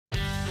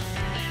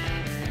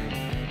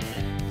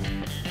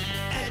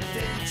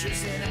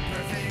truth and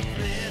imperfect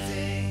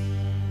living.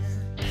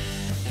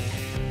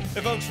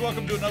 Hey folks,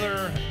 welcome to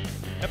another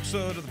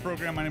episode of the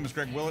program. My name is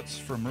Greg Willits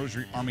from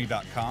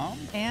RosaryArmy.com.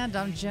 And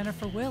I'm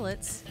Jennifer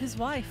Willits, his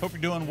wife. Hope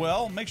you're doing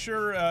well. Make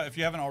sure, if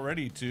you haven't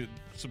already, to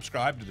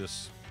subscribe to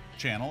this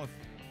channel.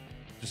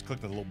 Just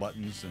click the little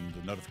buttons and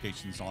the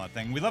notifications and all that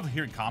thing. We love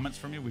hearing comments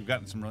from you. We've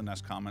gotten some really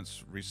nice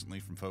comments recently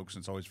from folks,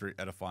 and it's always very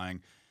edifying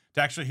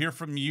to actually hear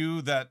from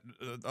you, that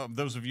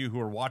those of you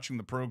who are watching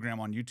the program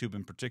on YouTube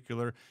in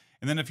particular.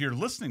 And then if you're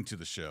listening to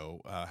the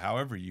show,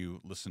 however you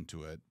listen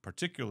to it,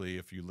 particularly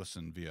if you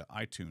listen via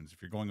iTunes,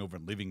 if you're going over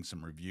and leaving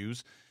some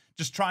reviews,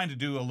 just trying to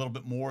do a little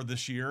bit more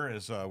this year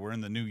as we're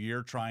in the new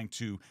year, trying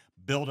to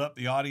build up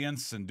the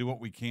audience and do what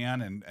we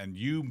can. And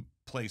you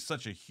play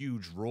such a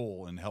huge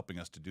role in helping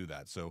us to do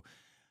that. So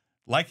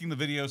liking the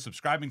video,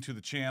 subscribing to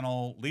the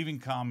channel, leaving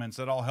comments,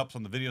 that all helps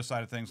on the video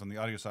side of things. On the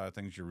audio side of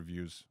things, your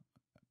reviews,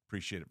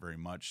 appreciate it very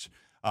much.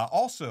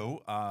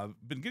 Also,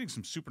 been getting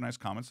some super nice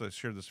comments. I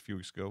shared this a few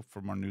weeks ago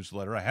from our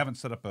newsletter. I haven't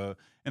set up an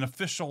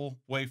official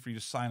way for you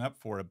to sign up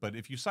for it, but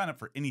if you sign up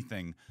for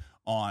anything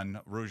on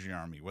Rosary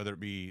Army, whether it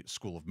be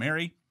School of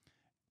Mary,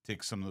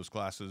 take some of those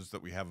classes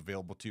that we have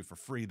available to you for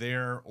free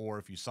there, or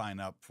if you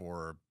sign up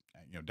for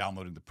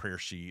downloading the prayer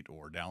sheet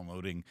or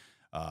downloading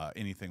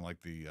anything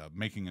like the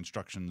making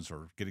instructions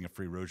or getting a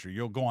free rosary,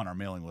 you'll go on our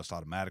mailing list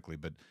automatically.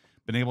 But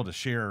been able to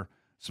share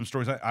some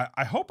stories.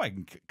 I hope I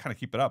can kind of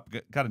keep it up.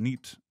 Got a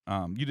neat.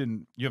 You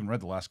haven't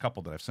read the last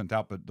couple that I've sent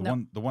out, but the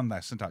one that I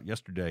sent out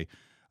yesterday,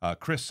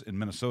 Chris in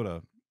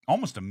Minnesota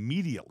almost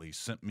immediately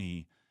sent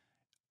me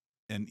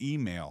an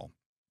email,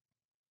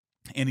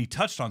 and he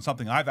touched on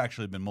something I've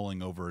actually been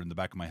mulling over in the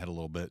back of my head a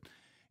little bit.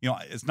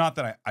 It's not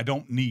that I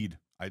don't need.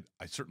 I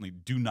certainly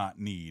do not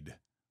need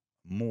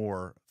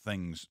more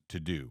things to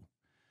do,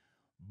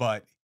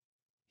 but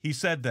he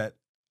said that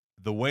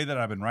the way that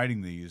I've been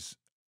writing these,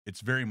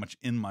 it's very much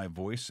in my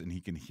voice and he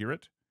can hear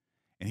it.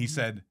 And he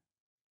said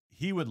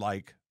he would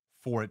like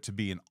for it to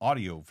be an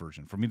audio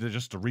version, for me to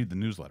just to read the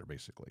newsletter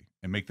basically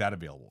and make that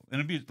available. And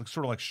it'd be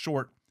sort of like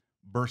short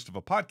burst of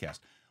a podcast,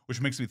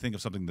 which makes me think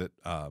of something that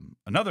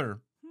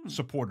another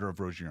supporter of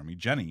Rosary Army,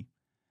 Jenny,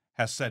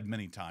 has said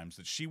many times,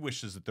 that she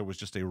wishes that there was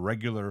just a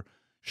regular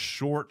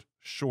short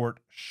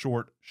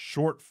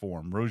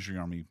form Rosary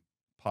Army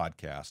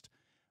podcast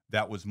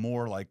that was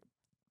more like,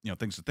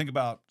 things to think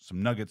about,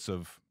 some nuggets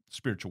of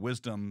spiritual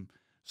wisdom,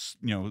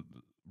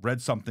 read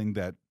something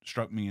that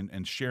struck me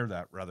and share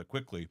that rather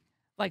quickly.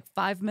 Like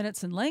 5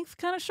 minutes in length,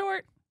 kind of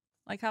short?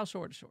 Like how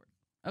short is short?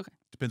 Okay.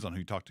 Depends on who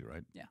you talk to,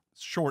 right? Yeah.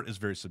 Short is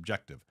very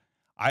subjective.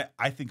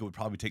 I think it would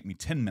probably take me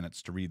 10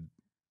 minutes to read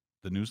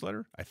the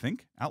newsletter, I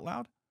think, out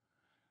loud.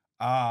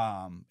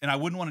 And I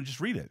wouldn't want to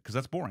just read it because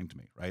that's boring to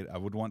me, right?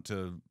 I'd want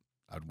to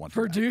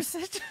produce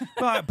it.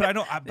 but I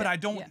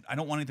don't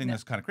want anything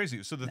that's kind of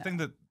crazy. So the thing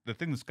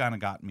that's kind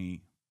of got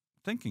me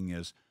thinking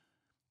is,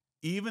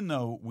 even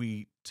though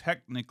we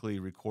technically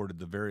recorded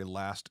the very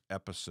last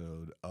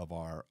episode of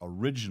our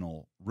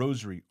original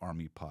Rosary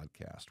Army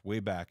podcast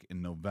way back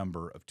in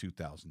November of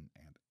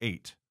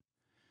 2008,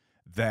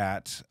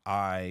 that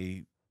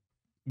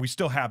we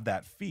still have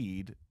that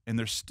feed, and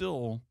there's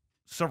still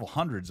several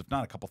hundreds, if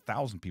not a couple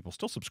thousand people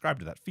still subscribe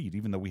to that feed,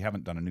 even though we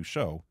haven't done a new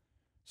show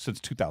since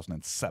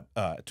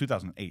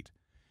 2008.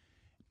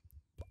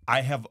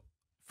 I have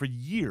for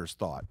years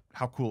thought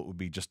how cool it would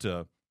be just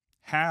to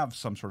have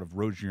some sort of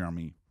Rosary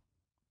Army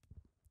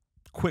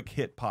quick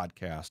hit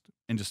podcast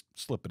and just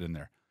slip it in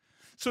there.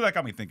 So that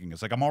got me thinking.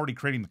 It's like I'm already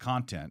creating the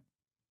content.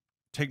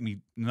 Take me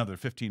another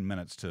 15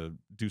 minutes to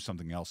do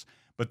something else.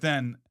 But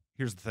then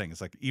here's the thing.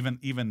 It's like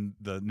even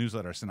the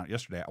newsletter I sent out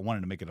yesterday, I wanted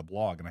to make it a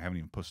blog, and I haven't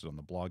even posted on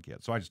the blog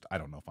yet. So I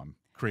don't know if I'm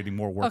creating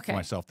more work for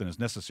myself than is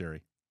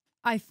necessary.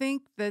 I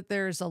think that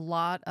there's a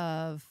lot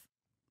of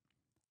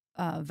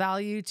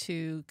value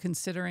to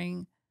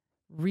considering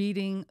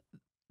reading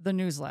the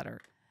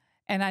newsletter.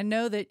 And I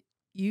know that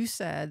you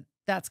said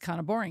that's kind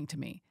of boring to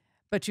me,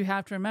 but you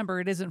have to remember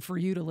it isn't for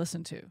you to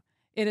listen to.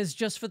 It is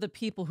just for the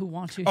people who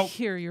want to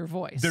hear your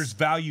voice. There's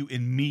value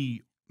in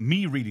me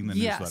reading the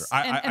newsletter.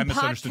 I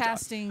misunderstood.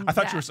 Podcasting I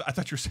thought you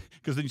were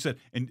because then you said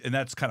and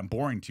that's kind of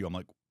boring to you. I'm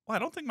like, well, I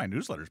don't think my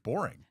newsletter is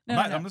boring.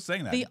 I'm just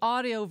saying that. The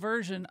audio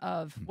version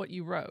of what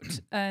you wrote.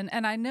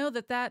 And I know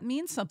that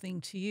means something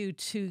to you,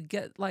 to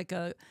get like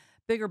a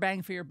bigger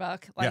bang for your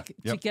buck,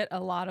 to get a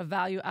lot of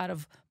value out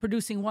of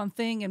producing one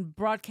thing and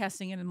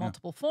broadcasting it in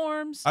multiple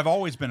forms. I've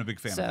always been a big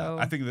fan of that.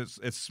 I think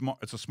it's smart.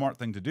 It's a smart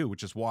thing to do,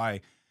 which is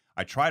why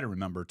I try to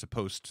remember to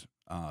post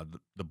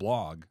the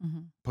blog,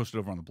 post it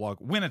over on the blog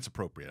when it's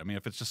appropriate. I mean,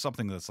 if it's just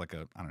something that's like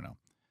I don't know.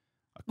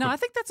 No, I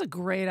think that's a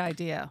great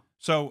idea.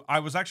 So I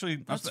was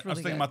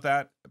thinking about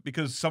that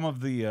because some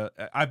of the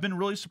I've been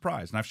really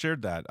surprised, and I've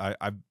shared that.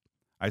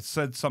 I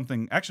said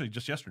something actually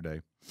just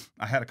yesterday.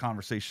 I had a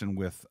conversation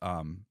with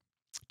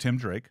Tim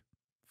Drake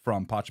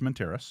from Pachman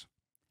Terrace.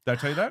 Did I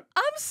tell you that?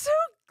 I'm so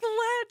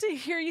glad to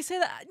hear you say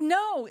that.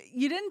 No,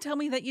 you didn't tell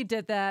me that you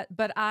did that,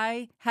 but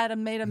I had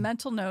made a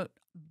mental note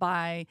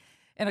by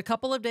in a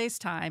couple of days'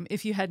 time.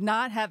 If you had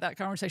not had that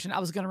conversation, I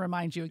was going to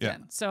remind you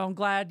again. So I'm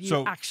glad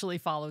you actually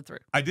followed through.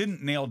 I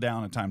didn't nail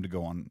down a time to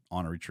go on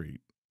a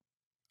retreat.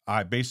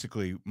 I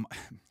basically,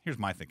 here's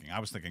my thinking. I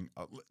was thinking,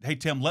 hey,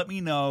 Tim, let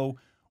me know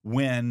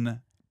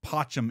when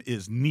Pacham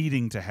is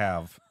needing to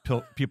have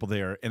people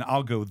there, and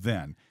I'll go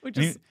then.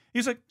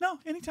 He's like, no,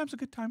 anytime's a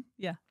good time.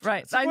 Yeah,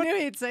 right. I knew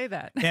he'd say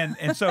that.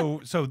 and so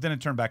then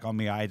it turned back on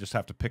me. I just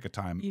have to pick a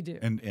time. You do.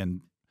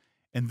 And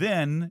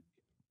then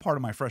part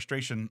of my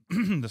frustration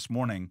this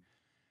morning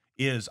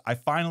is I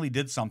finally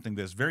did something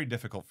that's very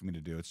difficult for me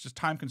to do. It's just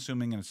time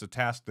consuming, and it's a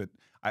task that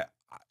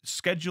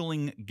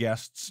scheduling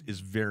guests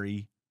is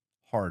very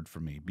hard for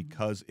me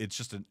because it's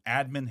just an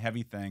admin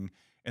heavy thing,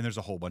 and there's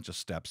a whole bunch of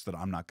steps that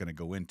I'm not going to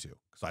go into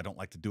because I don't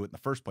like to do it in the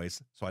first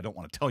place, so I don't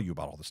want to tell you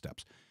about all the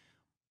steps.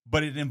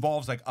 But it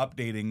involves like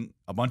updating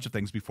a bunch of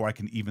things before I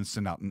can even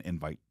send out an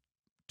invite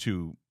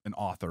to an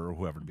author or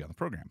whoever to be on the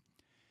program.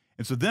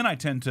 And so then I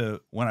tend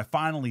to, when I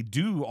finally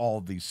do all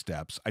of these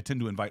steps, I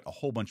tend to invite a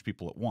whole bunch of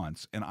people at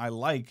once, and I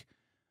like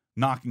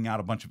knocking out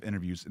a bunch of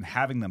interviews and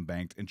having them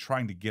banked and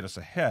trying to get us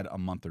ahead a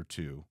month or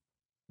two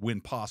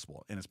when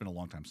possible. And it's been a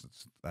long time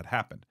since that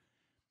happened.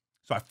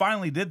 So I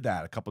finally did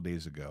that a couple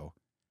days ago,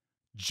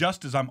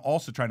 just as I'm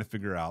also trying to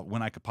figure out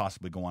when I could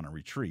possibly go on a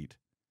retreat.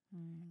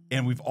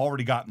 And we've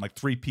already gotten like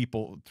three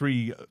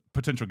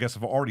potential guests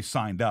have already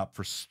signed up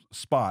for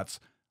spots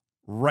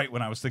right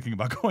when I was thinking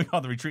about going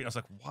on the retreat. I was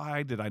like,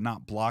 why did I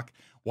not block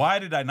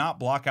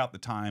out the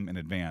time in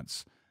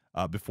advance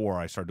before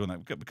I started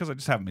doing that? Because I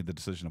just haven't made the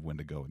decision of when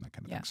to go and that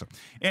kind of thing. So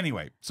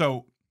anyway,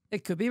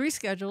 it could be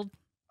rescheduled.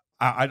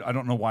 I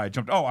don't know why I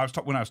jumped. Oh,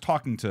 when I was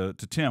talking to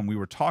Tim, we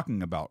were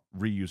talking about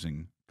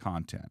reusing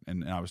content,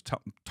 and I was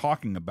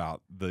talking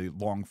about the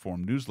long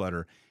form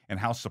newsletter and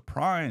how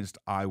surprised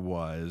I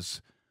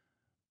was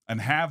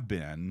and have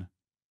been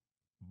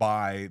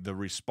by the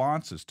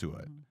responses to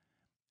it.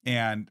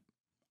 And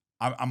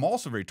I'm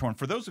also very torn.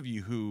 For those of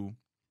you who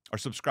are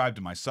subscribed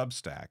to my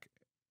Substack,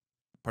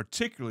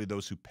 particularly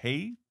those who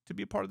pay to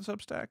be a part of the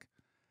Substack,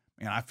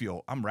 and I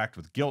feel I'm racked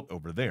with guilt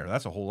over there.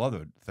 That's a whole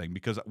other thing,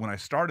 because when I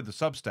started the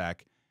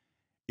Substack,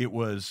 it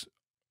was,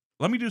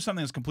 let me do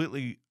something that's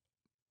completely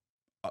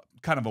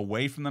kind of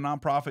away from the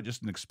nonprofit,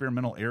 just an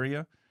experimental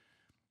area.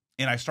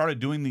 And I started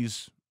doing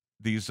these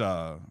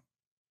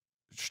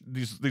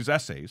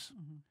essays.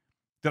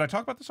 Did I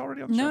talk about this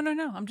already on the show?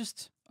 No. I'm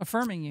just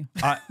affirming you.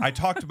 I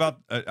talked about,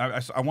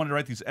 I wanted to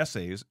write these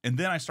essays, and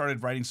then I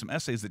started writing some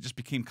essays that just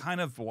became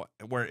kind of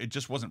where it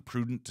just wasn't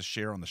prudent to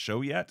share on the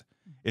show yet.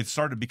 It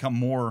started to become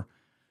more,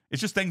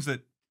 it's just things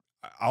that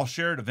I'll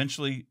share it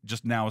eventually,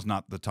 just now is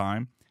not the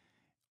time.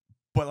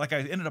 But like I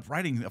ended up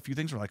writing a few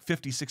things that were like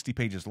 50, 60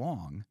 pages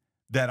long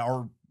that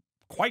are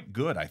quite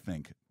good, I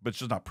think, but it's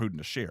just not prudent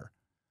to share.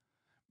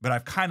 But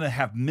I've kind of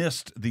have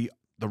missed the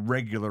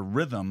regular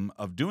rhythm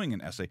of doing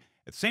an essay.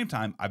 At the same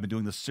time, I've been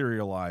doing the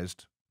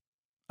serialized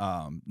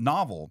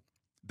novel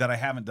that I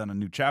haven't done a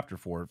new chapter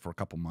for a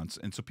couple months.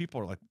 And so people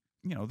are like,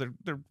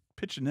 they're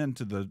pitching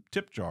into the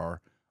tip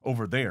jar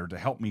over there to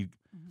help me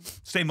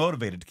stay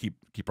motivated to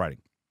keep writing.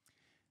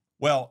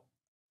 Well,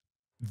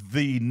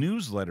 the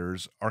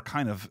newsletters are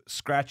kind of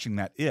scratching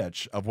that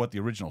itch of what the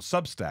original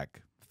Substack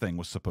thing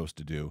was supposed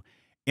to do.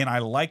 And I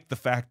like the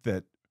fact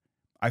that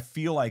I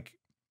feel like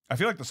the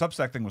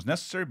Substack thing was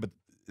necessary,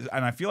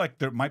 and I feel like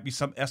there might be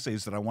some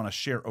essays that I want to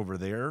share over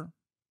there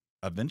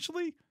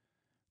eventually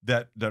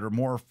that are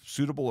more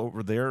suitable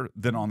over there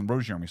than on the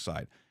Rosary Army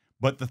side.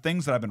 But the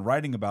things that I've been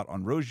writing about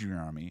on Rosary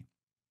Army,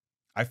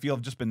 I feel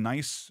have just been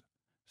nice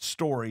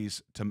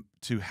stories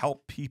to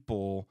help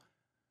people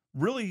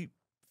really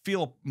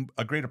feel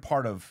a greater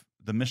part of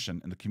the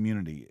mission and the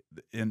community.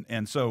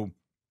 And so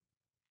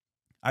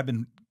I've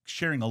been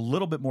sharing a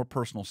little bit more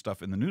personal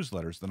stuff in the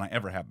newsletters than I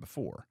ever have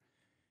before.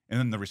 And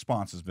then the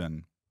response has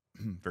been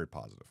very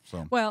positive.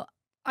 So, well,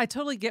 I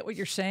totally get what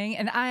you're saying.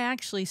 And I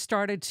actually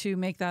started to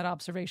make that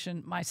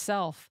observation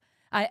myself.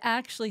 I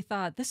actually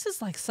thought this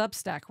is like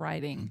Substack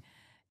writing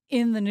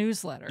in the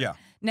newsletter. Yeah.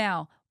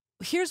 Now,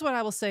 here's what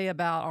I will say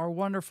about our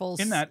wonderful...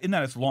 In that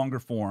it's longer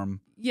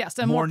form. Yes,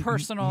 and more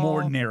personal.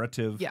 More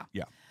narrative. Yeah.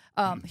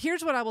 Yeah.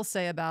 Here's what I will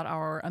say about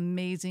our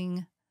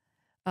amazing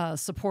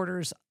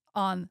supporters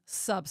on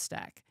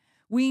Substack.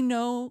 We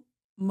know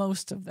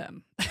most of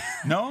them.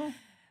 No?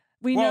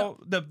 We know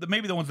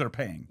maybe the ones that are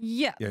paying.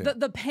 Yeah,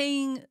 the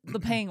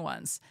paying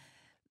ones.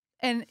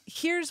 And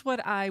here's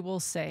what I will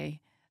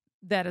say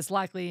that is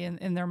likely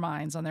in their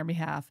minds on their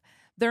behalf.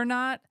 They're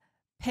not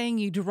paying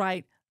you to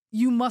write,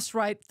 you must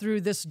write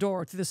through this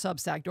door, through the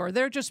Substack door.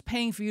 They're just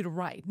paying for you to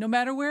write. No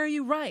matter where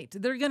you write,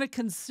 they're going to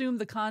consume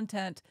the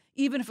content,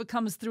 even if it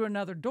comes through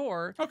another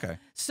door. Okay.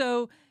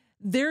 So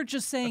they're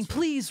just saying,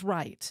 please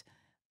write.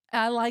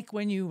 I like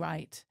when you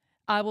write.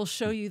 I will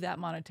show you that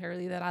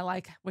monetarily, that I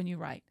like when you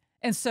write.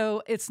 And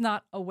so it's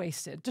not a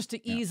wasted, just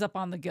to ease up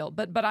on the guilt.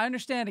 But I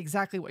understand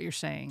exactly what you're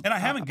saying. And I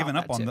haven't given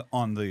up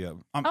on the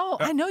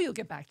I know you'll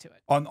get back to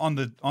it. On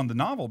the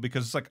novel,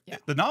 because it's like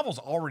the novel's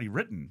already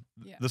written.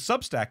 Yeah. The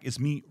Substack is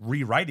me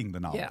rewriting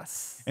the novel.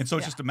 Yes. And so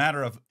it's just a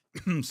matter of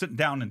sitting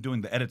down and doing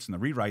the edits and the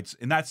rewrites.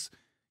 And that's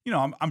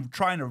I'm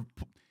trying to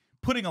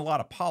putting a lot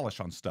of polish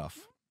on stuff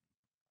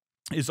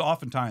is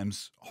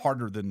oftentimes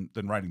harder than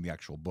writing the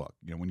actual book.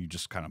 When you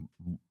just kind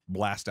of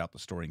blast out the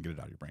story and get it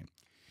out of your brain.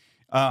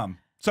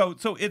 So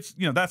it's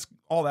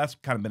that's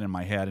kind of been in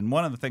my head. And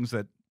one of the things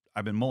that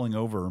I've been mulling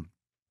over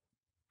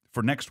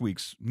for next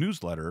week's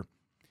newsletter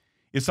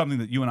is something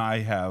that you and I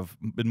have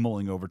been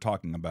mulling over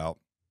talking about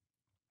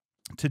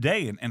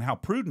today, and how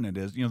prudent it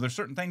is. There's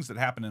certain things that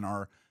happen in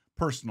our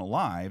personal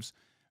lives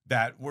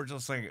that we're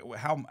just like,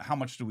 how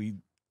much do we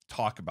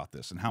talk about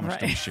this, and how much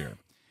do we share?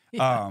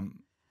 Yeah.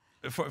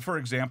 For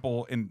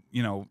example,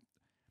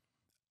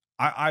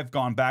 I've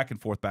gone back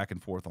and forth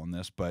on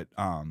this, but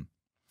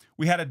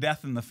we had a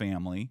death in the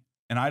family,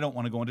 and I don't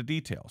want to go into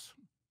details.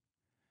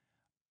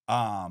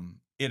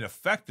 It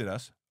affected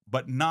us,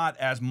 but not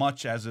as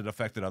much as it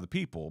affected other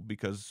people,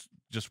 because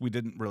just we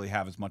didn't really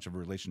have as much of a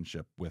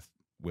relationship with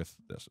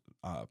this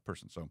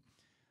person. So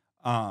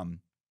I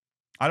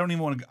don't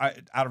even want to,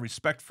 out of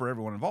respect for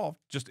everyone involved,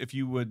 just if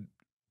you would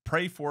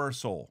pray for our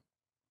soul.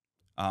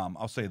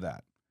 I'll say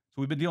that.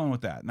 So we've been dealing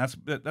with that, and that's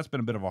been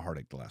a bit of a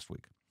heartache the last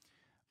week.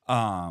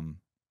 On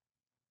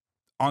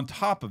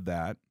top of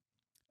that,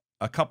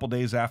 a couple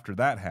days after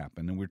that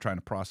happened, and we were trying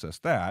to process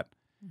that,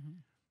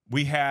 Mhm.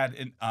 we had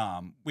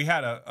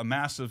a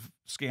massive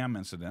scam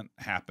incident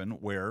happen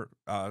where,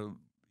 and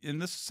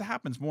this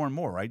happens more and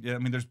more, right? I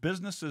mean, there's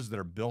businesses that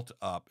are built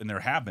up, and there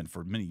have been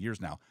for many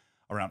years now,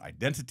 around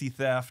identity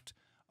theft,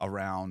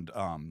 around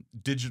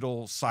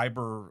digital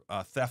cyber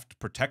theft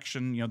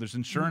protection. There's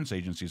insurance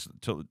agencies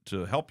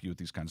to help you with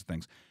these kinds of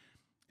things.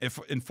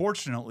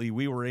 Unfortunately,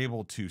 we were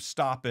able to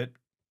stop it,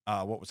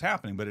 what was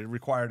happening, but it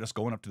required us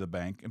going up to the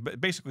bank.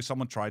 And basically,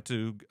 someone tried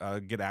to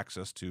get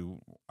access to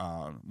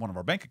one of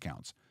our bank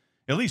accounts,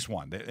 at least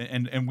one.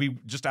 And we,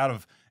 just out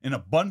of an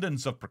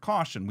abundance of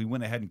precaution, we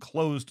went ahead and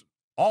closed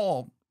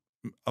all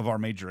of our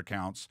major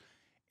accounts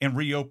and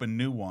reopened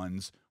new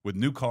ones with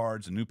new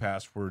cards and new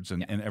passwords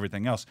and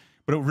everything else.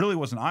 But it really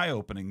was an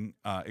eye-opening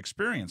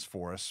experience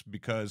for us,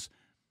 because,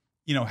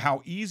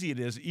 how easy it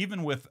is,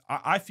 even with,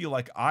 I feel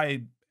like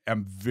I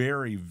am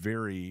very,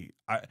 very,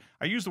 I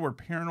use the word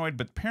paranoid,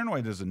 but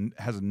paranoid has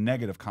a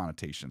negative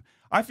connotation.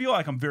 I feel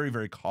like I'm very,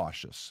 very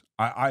cautious.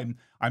 I'm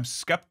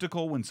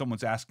skeptical when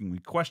someone's asking me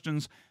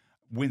questions.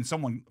 When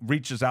someone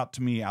reaches out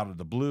to me out of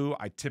the blue,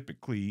 I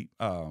typically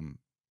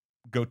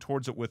go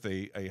towards it with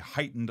a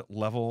heightened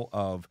level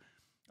of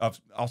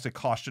I'll say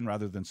caution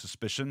rather than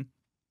suspicion.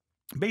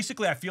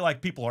 Basically, I feel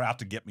like people are out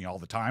to get me all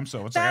the time.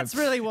 So That's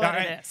really what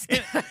it is.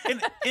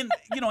 And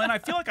I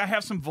feel like I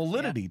have some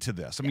validity to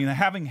this. I mean,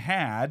 having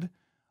had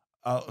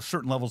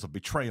certain levels of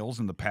betrayals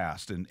in the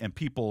past, and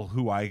people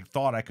who I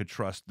thought I could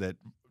trust that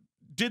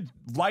did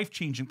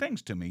life-changing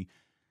things to me,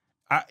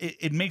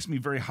 it makes me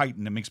very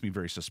heightened. It makes me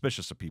very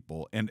suspicious of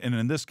people. And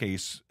in this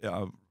case,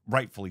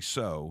 rightfully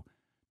so,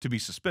 to be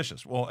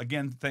suspicious. Well,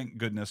 again, thank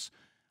goodness,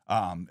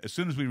 as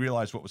soon as we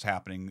realized what was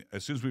happening,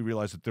 as soon as we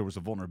realized that there was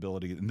a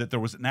vulnerability and that there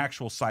was an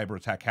actual cyber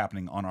attack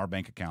happening on our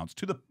bank accounts,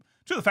 to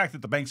the fact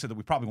that the bank said that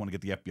we probably want to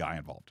get the FBI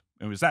involved.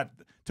 It was that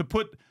to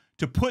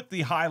put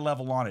the high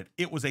level on it.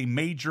 It was a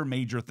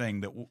major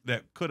thing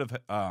that could have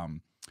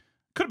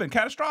been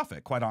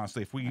catastrophic, quite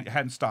honestly, if we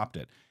hadn't stopped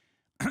it.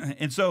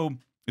 And so,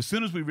 as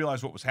soon as we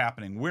realized what was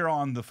happening, we're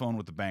on the phone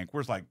with the bank.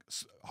 We're like,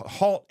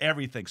 halt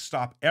everything,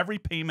 stop every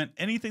payment,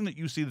 anything that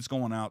you see that's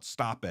going out,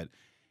 stop it.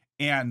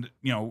 And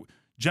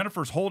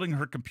Jennifer's holding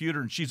her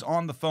computer, and she's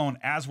on the phone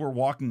as we're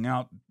walking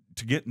out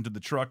to get into the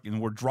truck,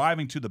 and we're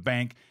driving to the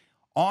bank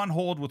on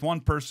hold with one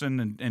person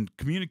and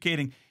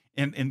communicating.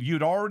 And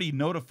you'd already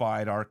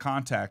notified our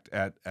contact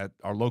at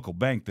our local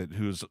bank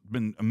who's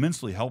been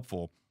immensely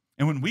helpful.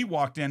 And when we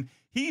walked in,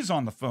 he's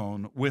on the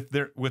phone with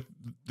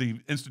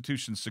the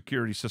institution's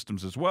security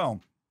systems as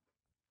well.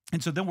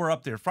 And so then we're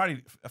up there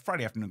Friday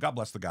afternoon. God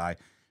bless the guy.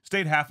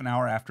 Stayed half an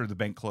hour after the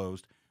bank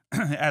closed,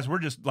 as we're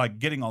just like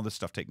getting all this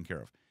stuff taken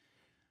care of.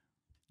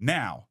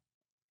 Now,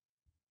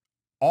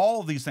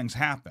 all of these things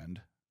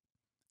happened,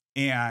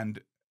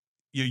 and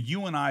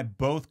you and I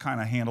both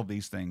kind of handled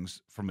these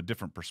things from a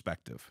different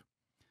perspective.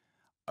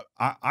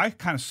 I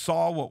kind of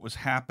saw what was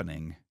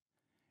happening,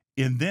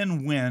 and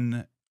then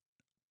when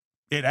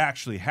it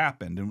actually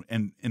happened,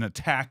 and an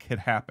attack had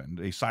happened,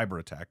 a cyber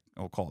attack,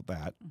 I'll call it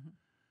that,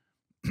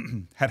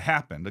 had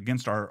happened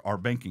against our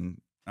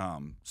banking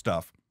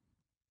stuff,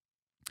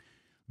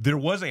 there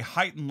was a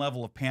heightened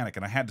level of panic,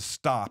 and I had to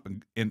stop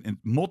and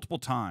multiple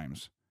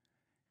times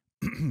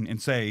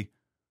and say,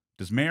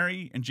 does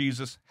Mary and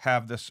Jesus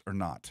have this or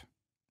not?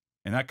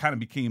 And that kind of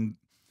became,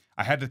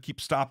 I had to keep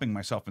stopping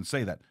myself and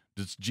say that.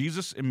 Does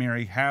Jesus and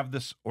Mary have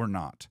this or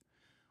not?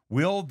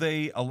 Will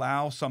they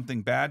allow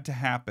something bad to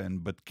happen,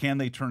 but can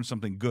they turn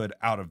something good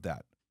out of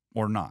that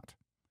or not?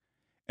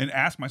 And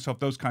ask myself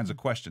those kinds of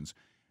questions,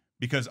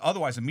 because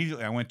otherwise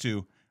immediately I went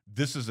to,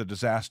 this is a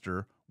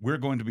disaster. We're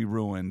going to be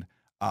ruined.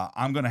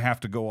 I'm going to have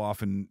to go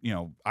off and,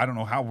 I don't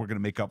know how we're going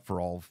to make up for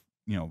all of,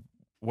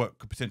 what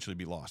could potentially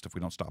be lost if we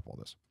don't stop all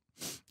this.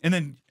 And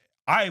then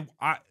I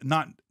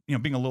not,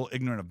 being a little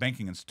ignorant of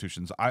banking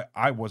institutions,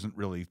 I wasn't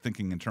really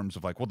thinking in terms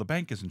of like, well, the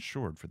bank is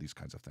insured for these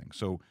kinds of things.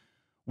 So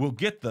we'll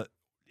get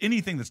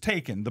anything that's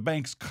taken, the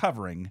bank's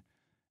covering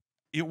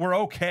it. We're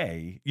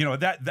okay.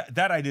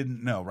 That I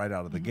didn't know right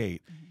out of the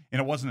gate. And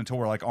it wasn't until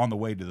we're like on the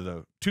way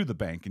to the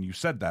bank and you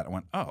said that, I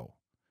went, oh,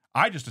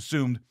 I just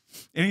assumed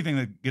anything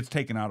that gets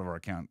taken out of our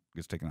account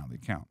gets taken out of the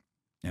account.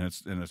 And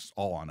it's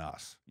all on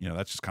us.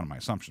 That's just kind of my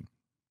assumption.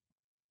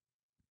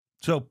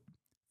 So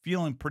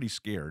feeling pretty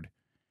scared.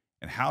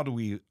 And how do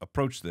we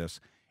approach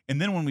this?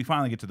 And then when we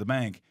finally get to the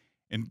bank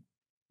and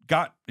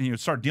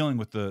start dealing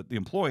with the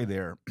employee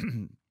there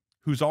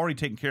who's already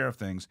taken care of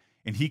things,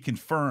 and he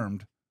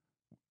confirmed,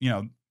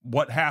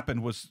 what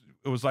happened was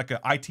it was like a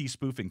IT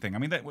spoofing thing. I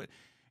mean, that,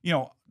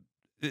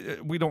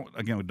 we don't want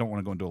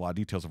to go into a lot of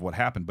details of what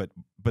happened, but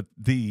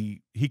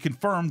he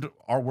confirmed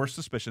our worst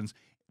suspicions,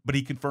 but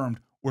he confirmed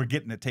we're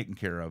getting it taken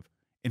care of.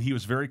 And he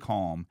was very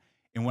calm.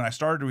 And when I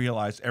started to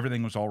realize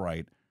everything was all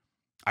right,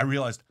 I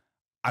realized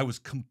I was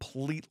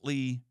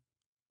completely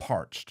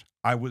parched.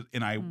 I was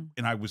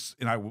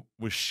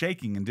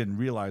shaking and didn't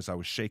realize I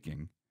was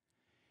shaking.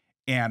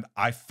 And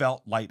I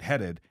felt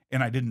lightheaded,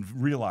 and I didn't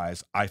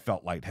realize I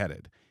felt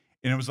lightheaded.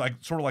 And it was like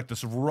sort of like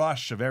this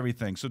rush of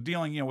everything. So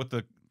dealing, with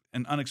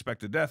an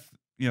unexpected death,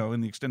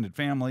 in the extended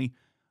family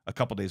a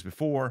couple days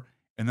before,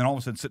 and then all of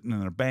a sudden sitting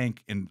in a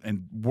bank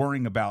and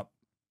worrying about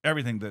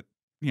everything that,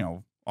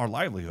 our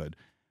livelihood.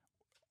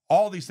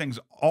 All these things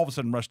all of a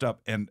sudden rushed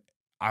up, and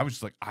I was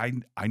just like, I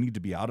need to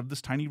be out of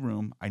this tiny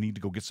room. I need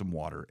to go get some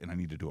water, and I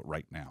need to do it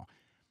right now.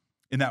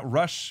 In that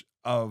rush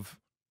of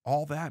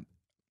all that,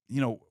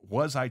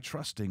 was I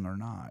trusting or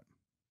not?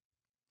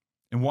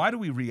 And why do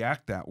we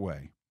react that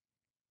way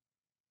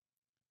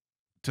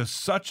to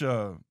such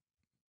a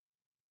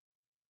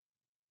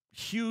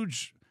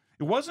huge?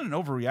 It wasn't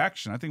an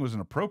overreaction. I think it was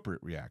an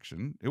appropriate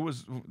reaction. There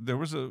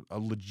was a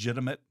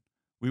legitimate.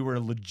 We were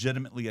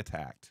legitimately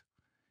attacked.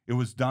 It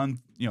was done,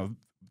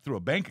 through a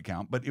bank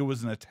account, but it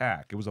was an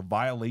attack. It was a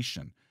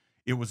violation.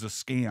 It was a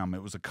scam.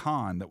 It was a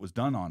con that was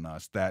done on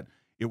us that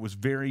it was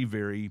very,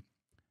 very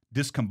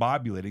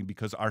discombobulating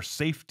because our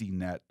safety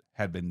net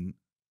had been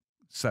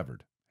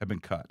severed, had been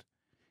cut.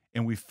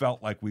 And we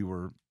felt like we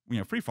were,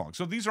 free falling.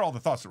 So these are all the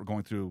thoughts that were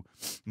going through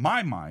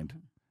my mind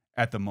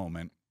at the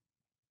moment.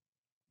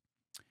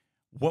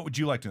 What would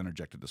you like to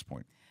interject at this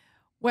point?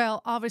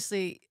 Well,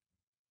 obviously,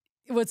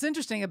 what's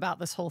interesting about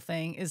this whole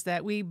thing is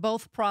that we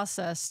both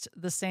processed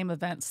the same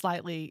event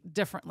slightly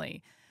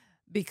differently,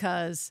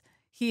 because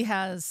he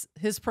has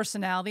his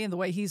personality and the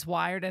way he's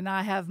wired, and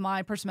I have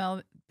my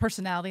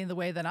personality and the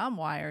way that I'm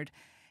wired.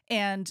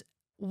 And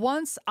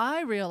once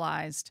I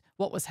realized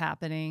what was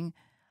happening,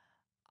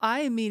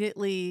 I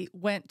immediately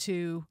went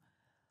to,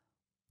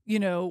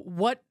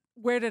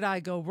 where did I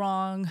go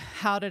wrong?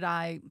 How did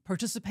I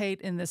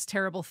participate in this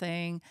terrible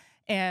thing?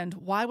 And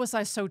why was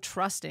I so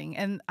trusting?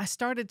 And I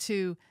started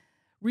to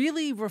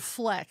really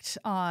reflect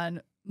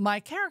on my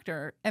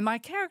character. And my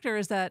character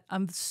is that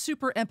I'm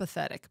super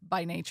empathetic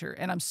by nature,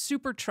 and I'm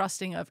super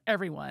trusting of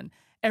everyone.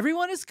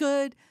 Everyone is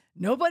good.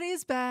 Nobody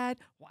is bad.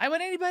 Why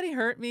would anybody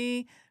hurt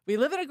me? We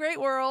live in a great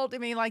world. I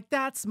mean,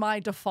 that's my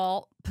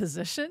default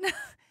position.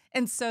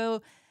 And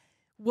so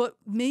what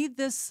made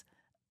this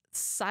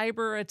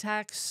cyber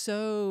attack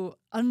so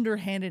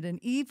underhanded and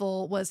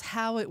evil was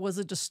how it was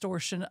a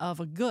distortion of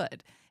a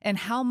good, and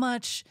how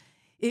much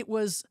it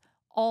was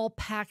all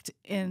packed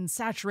and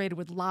saturated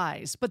with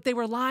lies. But they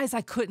were lies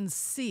I couldn't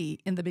see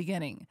in the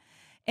beginning.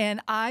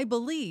 And I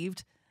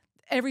believed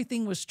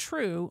everything was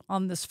true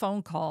on this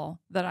phone call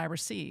that I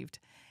received.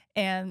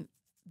 And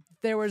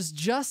there was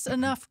just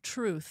enough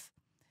truth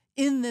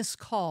in this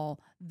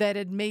call that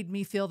it made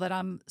me feel that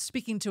I'm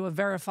speaking to a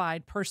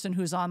verified person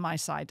who's on my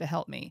side to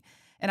help me.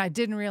 And I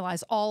didn't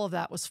realize all of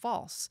that was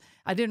false.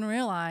 I didn't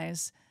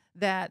realize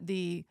that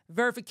the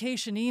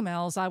verification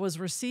emails I was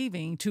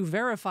receiving to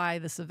verify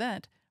this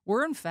event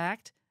were in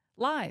fact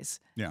lies.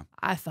 Yeah.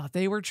 I thought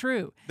they were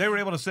true. They were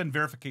able to send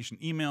verification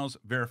emails,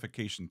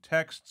 verification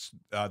texts.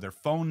 Their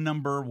phone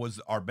number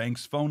was our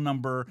bank's phone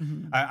number.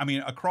 Mm-hmm. I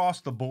mean,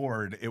 across the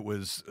board, it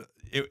was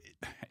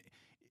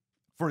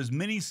for as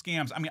many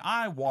scams. I mean,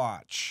 I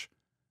watch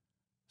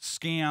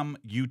scam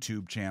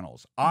YouTube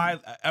channels. I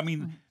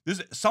mean, this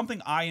is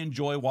something I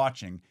enjoy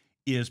watching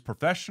is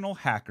professional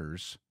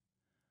hackers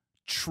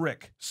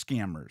trick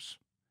scammers.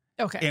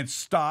 Okay. And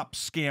stop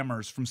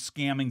scammers from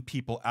scamming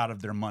people out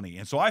of their money.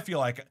 And so I feel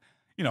like,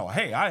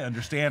 hey, I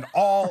understand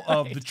all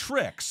of the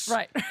tricks.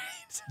 Right.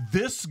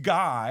 This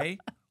guy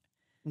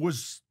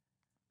was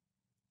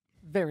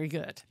very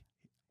good.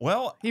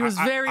 Well, he was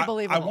very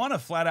believable. I want to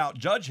flat out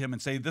judge him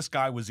and say this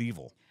guy was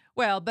evil.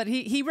 Well, but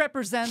he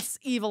represents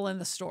evil in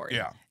the story.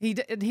 Yeah. He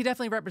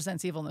definitely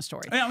represents evil in the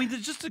story. I mean,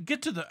 just to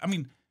get to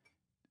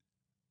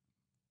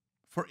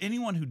for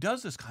anyone who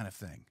does this kind of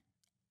thing,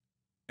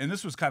 and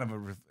this was kind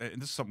of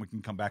this is something we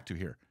can come back to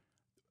here,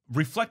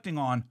 reflecting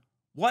on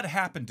what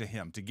happened to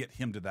him to get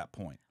him to that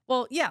point.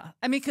 Well, yeah.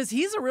 I mean, because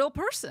he's a real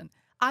person.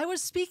 I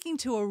was speaking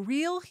to a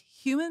real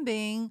human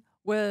being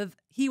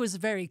he was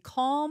very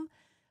calm,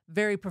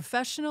 very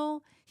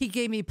professional. He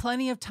gave me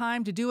plenty of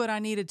time to do what I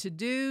needed to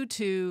do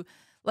to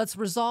let's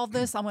resolve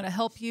this. I'm going to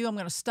help you. I'm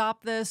going to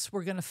stop this.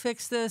 We're going to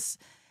fix this.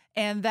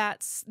 And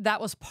that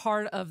was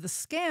part of the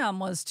scam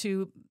was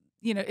to,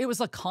 it was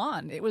a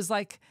con. It was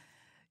like,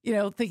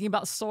 thinking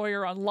about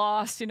Sawyer on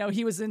Lost,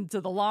 he was into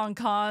the long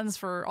cons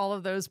for all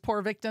of those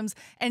poor victims.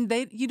 And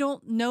you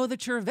don't know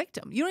that you're a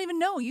victim. You don't even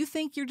know. You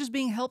think you're just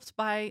being helped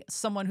by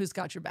someone who's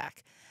got your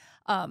back.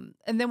 And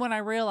then when I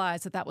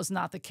realized that was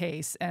not the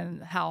case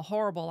and how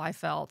horrible I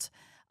felt,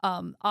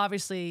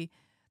 obviously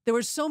there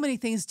were so many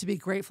things to be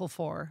grateful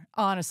for,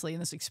 honestly, in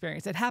this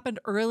experience. It happened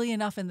early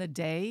enough in the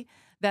day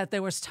that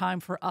there was time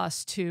for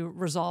us to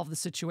resolve the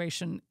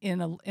situation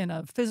in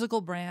a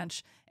physical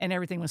branch, and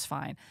everything was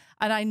fine.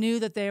 And I knew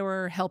that they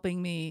were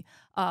helping me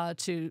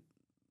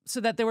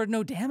so that there were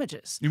no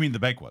damages. You mean the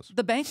bank was?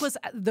 The bank was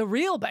the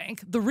real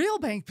bank. The real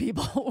bank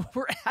people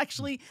were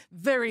actually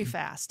very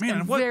fast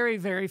very,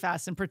 very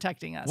fast in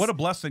protecting us. What a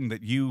blessing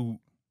that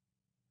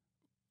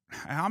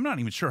I'm not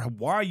even sure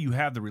why you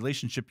have the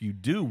relationship you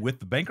do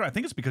with the banker. I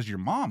think it's because of your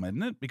mom,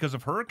 isn't it? Because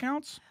of her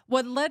accounts?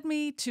 What led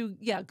me to,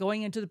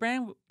 going into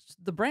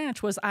the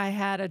branch was I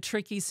had a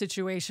tricky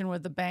situation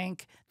with the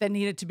bank that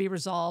needed to be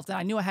resolved. And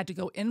I knew I had to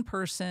go in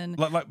person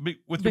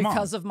with your mom.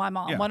 Because of my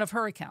mom, one of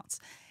her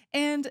accounts.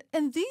 And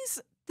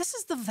this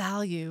is the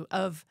value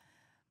of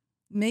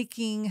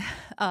making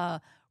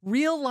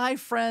real life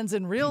friends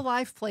in real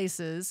life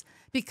places,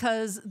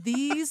 because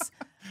these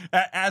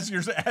as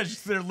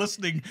they're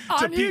listening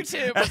on to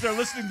YouTube, as they're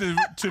listening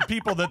to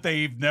people that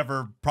they've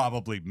never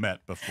probably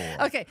met before.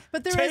 Okay,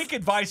 but take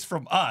advice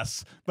from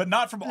us, but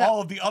not from all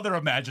of the other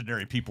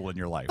imaginary people in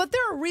your life. But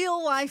there are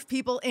real life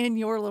people in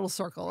your little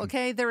circle.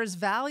 Okay, there is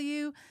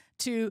value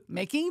to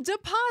making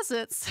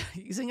deposits,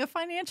 using a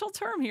financial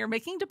term here,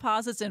 making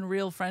deposits in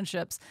real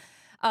friendships,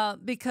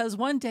 because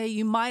one day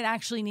you might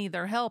actually need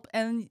their help,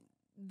 and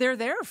they're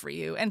there for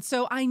you. And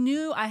so I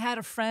knew I had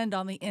a friend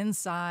on the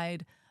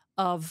inside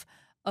of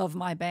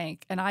my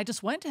bank, and I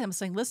just went to him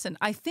saying, "Listen,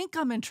 I think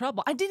I'm in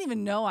trouble." I didn't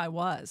even know I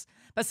was,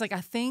 but it's like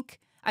I think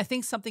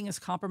something is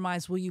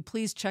compromised. Will you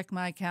please check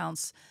my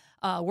accounts?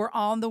 We're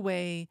on the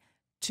way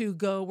to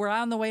go. We're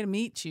on the way to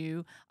meet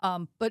you.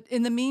 But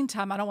in the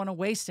meantime, I don't want to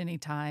waste any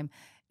time.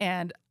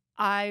 And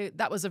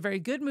that was a very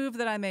good move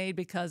that I made,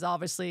 because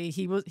obviously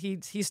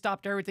he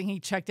stopped everything. He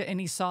checked it and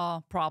he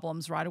saw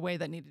problems right away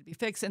that needed to be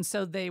fixed. And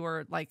so they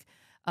were like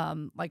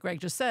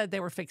Greg just said, they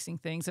were fixing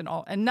things and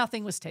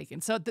nothing was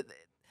taken. So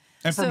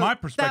from my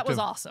perspective, that was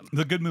awesome.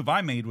 The good move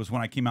I made was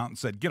when I came out and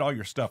said, "Get all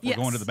your stuff. We're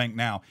going to the bank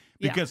now."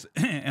 Because,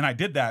 and I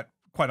did that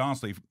quite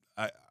honestly.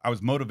 I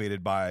was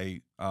motivated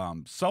by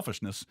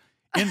selfishness.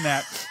 In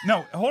that,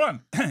 no, hold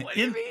on. What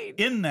do you mean?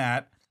 In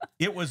that,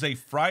 it was a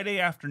Friday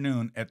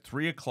afternoon at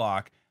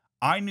 3:00.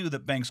 I knew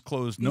that banks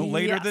closed no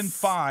later than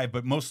 5,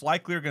 but most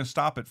likely are going to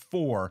stop at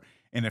 4.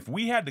 And if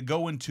we had to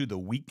go into the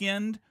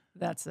weekend,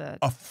 that's it,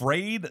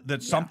 afraid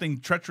that something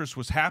treacherous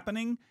was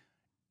happening,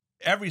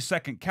 every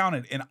second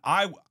counted. And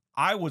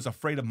I was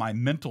afraid of my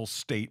mental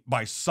state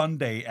by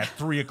Sunday at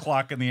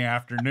 3:00 in the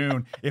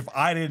afternoon if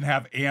I didn't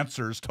have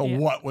answers to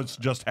what was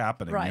just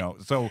happening. Right.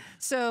 So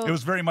it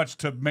was very much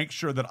to make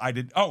sure that I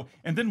did. Oh,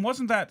 and then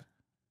wasn't that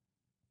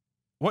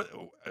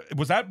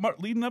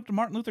leading up to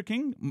Martin Luther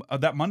King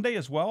that Monday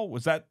as well?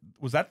 Was that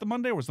the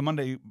Monday, or was the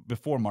Monday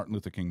before Martin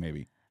Luther King?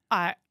 Maybe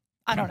I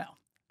don't know.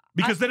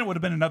 Because then it would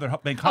have been another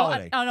bank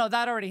holiday. No,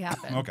 that already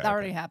happened. Okay, that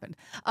already happened.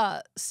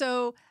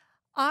 So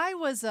I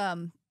was.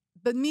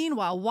 But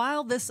meanwhile,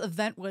 while this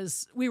event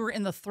we were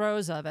in the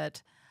throes of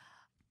it,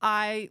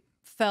 I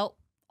felt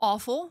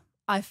awful.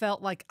 I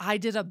felt like I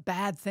did a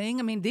bad thing.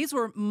 I mean, this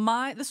was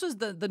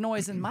the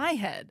noise in my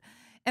head.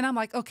 And I'm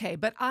like, okay,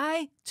 but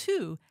I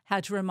too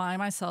had to remind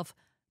myself,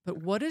 but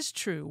what is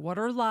true? What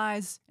are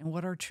lies and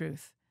what are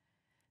truth?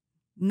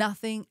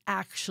 Nothing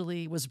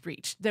actually was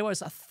breached. There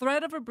was a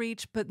threat of a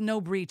breach, but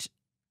no breach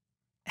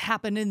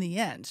happened in the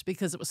end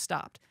because it was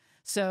stopped.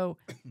 So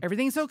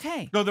everything's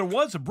okay. No, there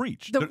was a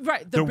breach. The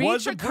there breach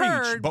was a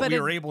occurred, breach, but we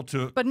were able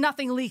to. But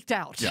nothing leaked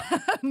out. Yeah.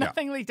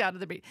 Nothing leaked out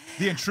of the breach.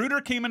 The intruder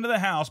came into the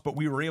house, but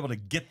we were able to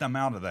get them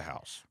out of the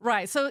house.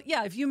 Right. So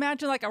yeah, if you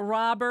imagine like a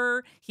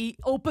robber, he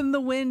opened the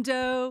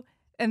window,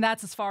 and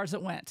that's as far as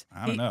it went.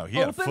 I don't know.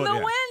 He opened the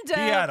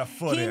window. He had a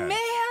foot in. He may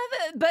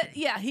have it, but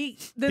yeah,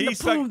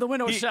 the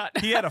window was shut.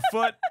 He had a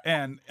foot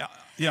and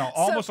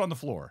almost on the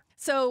floor.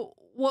 So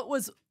what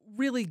was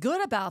really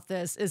good about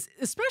this is,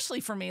 especially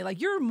for me, like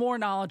you're more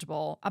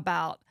knowledgeable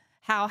about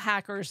how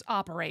hackers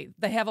operate.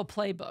 They have a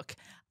playbook.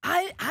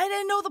 I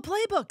didn't know the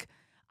playbook.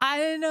 I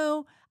didn't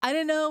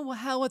know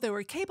what they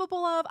were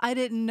capable of. I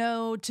didn't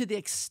know to the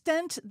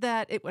extent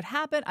that it would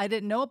happen. I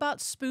didn't know about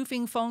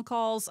spoofing phone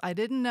calls. I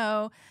didn't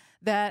know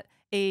that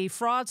a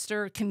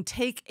fraudster can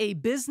take a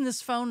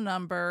business phone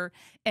number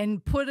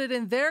and put it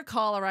in their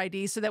caller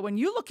ID so that when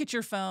you look at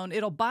your phone,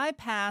 it'll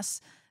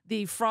bypass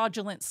the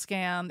fraudulent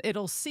scam.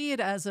 It'll see it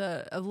as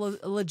a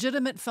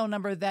legitimate phone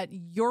number that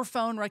your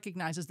phone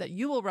recognizes, that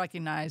you will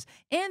recognize,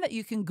 and that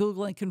you can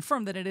Google and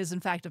confirm that it is,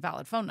 in fact, a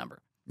valid phone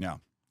number. Yeah.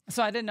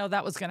 So I didn't know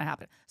that was going to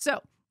happen.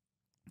 So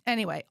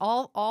anyway,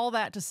 all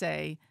that to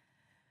say,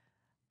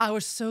 I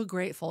was so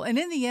grateful. And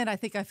in the end, I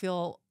think I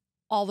feel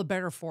all the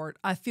better for it.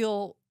 I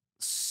feel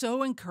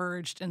so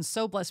encouraged and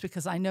so blessed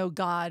because I know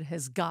God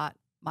has got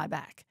my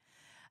back.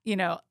 You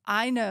know,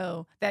 I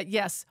know that,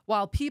 yes,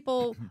 while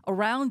people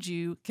around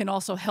you can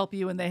also help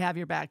you and they have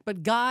your back,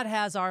 but God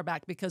has our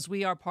back because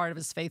we are part of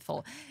his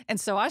faithful. And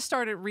so I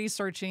started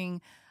researching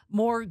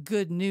more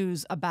good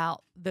news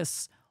about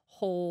this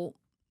whole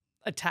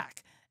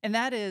attack. And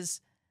that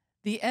is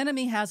the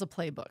enemy has a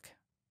playbook.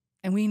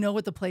 And we know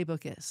what the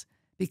playbook is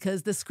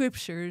because the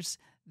scriptures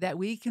that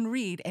we can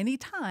read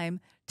anytime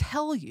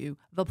tell you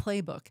the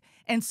playbook.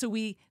 And so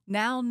we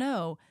now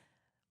know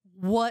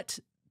what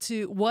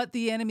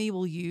the enemy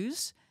will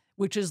use,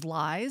 which is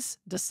lies,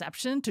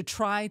 deception, to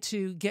try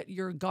to get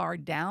your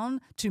guard down,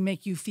 to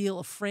make you feel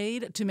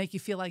afraid, to make you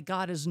feel like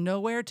God is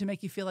nowhere, to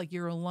make you feel like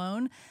you're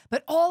alone.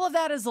 But all of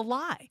that is a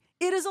lie.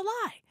 It is a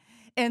lie.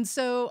 And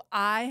so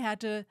I had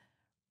to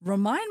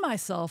remind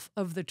myself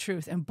of the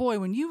truth. And boy,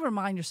 when you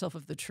remind yourself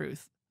of the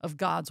truth of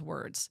God's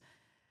words,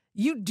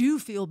 you do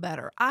feel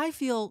better. I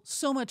feel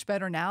so much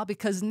better now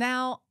because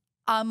now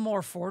I'm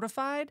more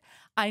fortified.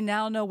 I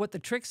now know what the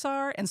tricks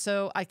are, and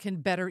so I can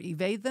better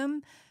evade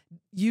them,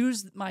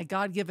 use my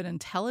God-given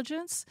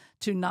intelligence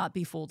to not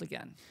be fooled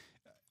again.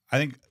 I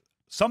think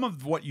some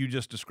of what you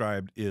just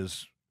described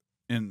is,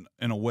 in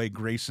a way,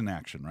 grace in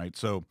action, right?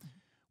 So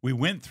we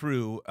went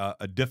through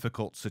a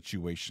difficult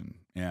situation,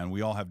 and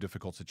we all have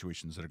difficult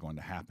situations that are going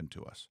to happen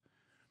to us.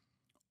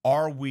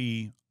 Are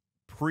we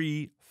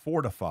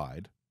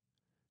pre-fortified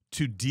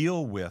to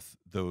deal with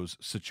those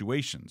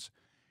situations?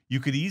 You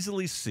could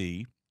easily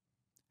see,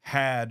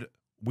 had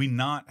we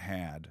not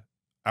had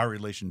our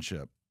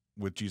relationship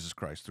with Jesus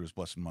Christ through his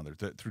Blessed Mother,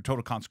 through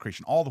total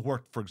consecration, all the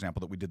work, for example,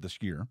 that we did this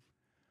year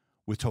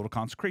with total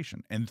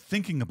consecration and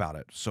thinking about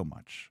it so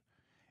much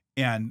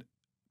and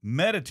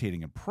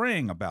meditating and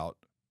praying about,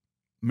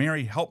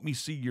 Mary, help me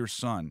see your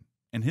son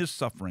and his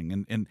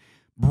suffering and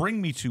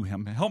bring me to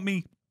him, help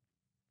me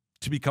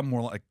to become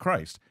more like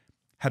Christ.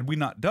 Had we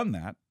not done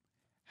that,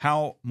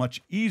 how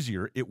much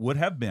easier it would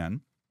have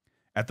been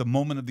at the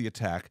moment of the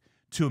attack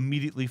to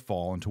immediately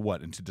fall into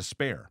what? Into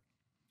despair.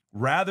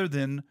 Rather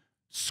than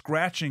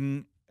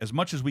scratching as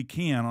much as we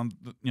can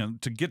on,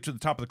 to get to the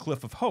top of the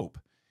cliff of hope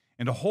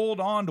and to hold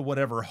on to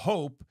whatever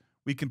hope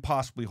we can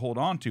possibly hold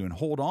on to and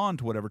hold on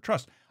to whatever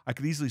trust. I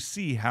could easily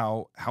see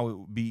how it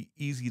would be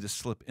easy to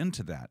slip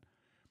into that.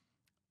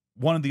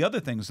 One of the other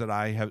things that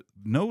I have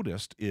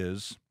noticed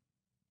is,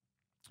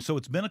 so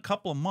it's been a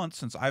couple of months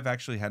since I've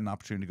actually had an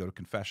opportunity to go to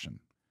confession.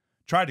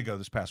 Tried to go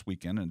this past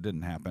weekend and it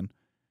didn't happen.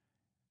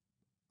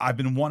 I've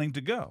been wanting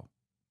to go.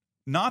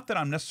 Not that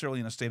I'm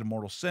necessarily in a state of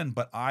mortal sin,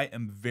 but I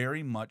am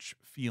very much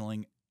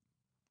feeling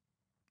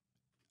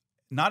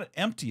not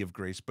empty of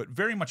grace, but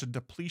very much a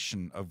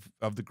depletion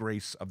of the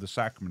grace of the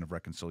sacrament of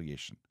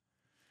reconciliation.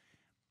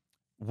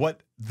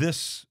 What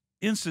this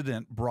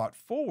incident brought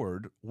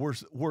forward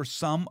were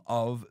some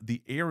of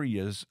the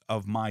areas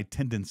of my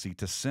tendency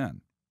to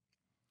sin.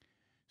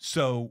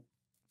 So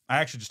I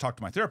actually just talked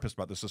to my therapist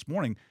about this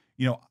morning.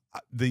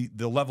 The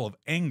level of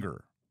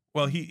anger.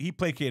 Well, he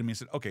placated me and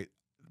said, okay,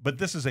 but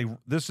this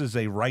is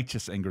a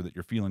righteous anger that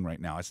you're feeling right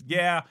now. I said,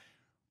 yeah,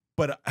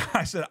 but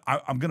I said,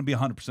 I'm going to be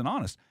 100%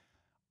 honest.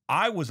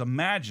 I was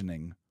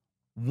imagining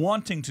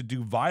wanting to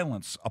do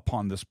violence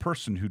upon this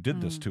person who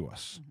did this to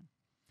us. Mm-hmm.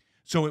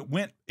 So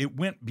it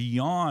went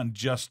beyond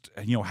just,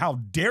 how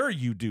dare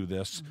you do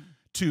this,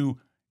 to,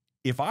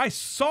 if I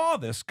saw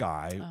this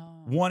guy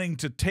wanting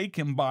to take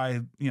him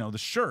by, the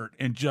shirt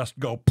and just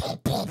go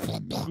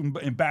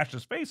and bash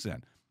his face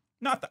in.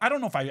 I don't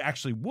know if I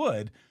actually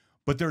would,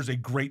 but there's a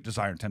great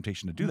desire and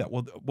temptation to do that.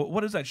 Well, what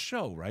does that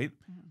show, right?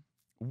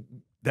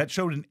 That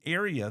showed an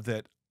area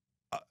that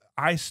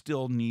I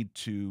still need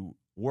to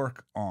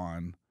work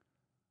on.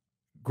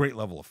 Great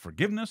level of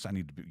forgiveness. I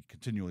need to be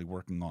continually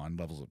working on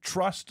levels of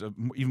trust,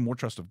 even more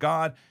trust of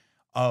God,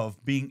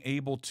 of being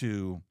able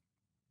to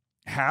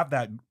have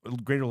that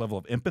greater level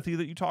of empathy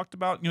that you talked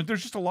about.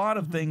 There's just a lot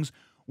of things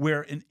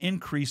where an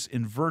increase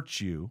in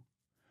virtue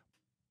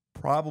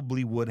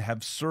probably would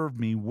have served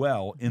me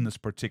well in this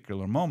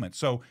particular moment.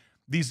 So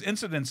these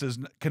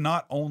incidences can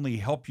not only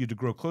help you to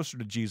grow closer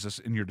to Jesus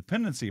in your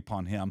dependency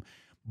upon him,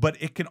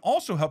 but it can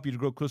also help you to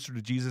grow closer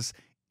to Jesus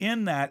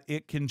in that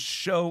it can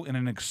show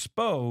and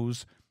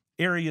expose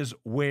areas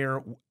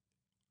where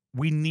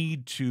we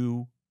need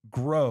to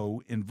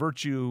grow in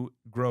virtue,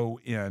 grow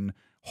in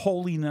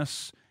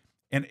holiness,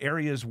 and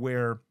areas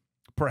where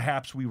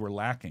perhaps we were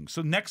lacking.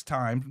 So next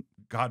time,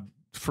 God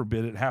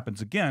forbid it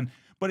happens again,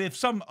 but if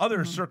some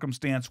other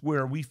circumstance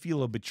where we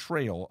feel a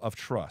betrayal of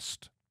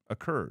trust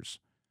occurs,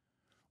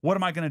 what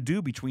am I going to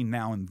do between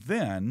now and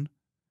then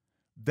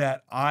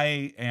that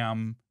I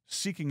am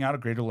seeking out a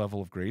greater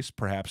level of grace,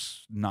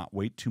 perhaps not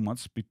wait 2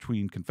 months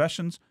between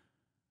confessions,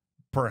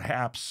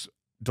 perhaps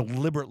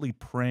deliberately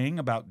praying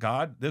about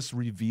God? This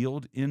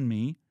revealed in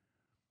me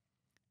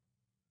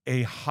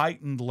a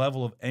heightened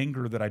level of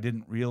anger that I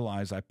didn't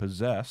realize I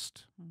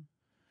possessed.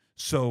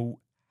 So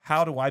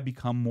how do I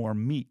become more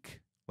meek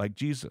like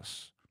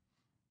Jesus?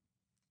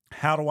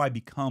 How do I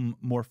become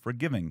more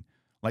forgiving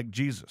like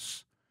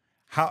Jesus?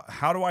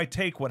 How do I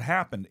take what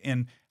happened,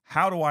 and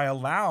how do I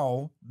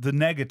allow the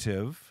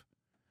negative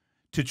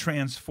to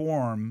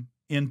transform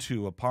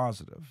into a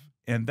positive?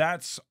 And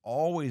that's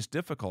always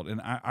difficult.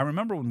 And I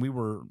remember when we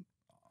were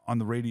on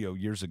the radio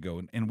years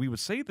ago, and we would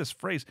say this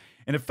phrase,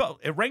 and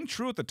it rang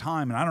true at the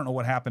time. And I don't know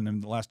what happened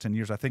in the last 10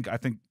 years. I think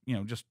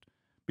just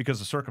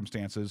because of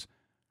circumstances,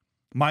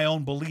 my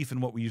own belief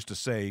in what we used to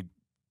say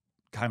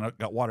kind of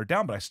got watered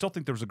down. But I still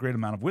think there was a great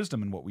amount of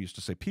wisdom in what we used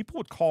to say. People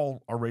would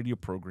call our radio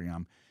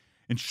program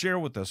and share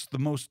with us the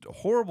most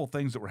horrible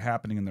things that were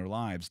happening in their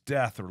lives,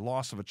 death or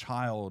loss of a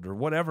child or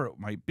whatever it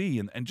might be,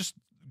 and just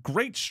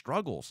great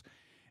struggles.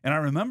 And I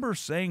remember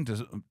saying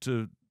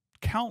to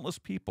countless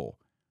people,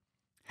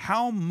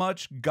 how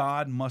much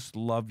God must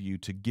love you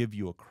to give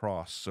you a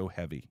cross so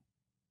heavy.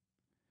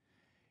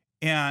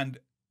 And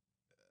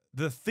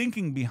the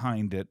thinking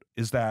behind it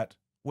is that,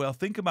 well,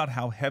 think about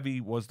how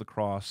heavy was the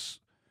cross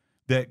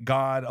that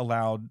God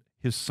allowed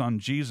his son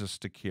Jesus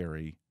to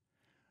carry,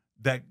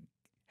 that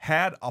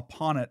had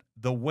upon it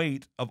the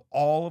weight of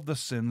all of the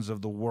sins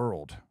of the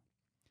world.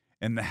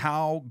 And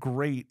how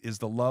great is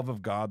the love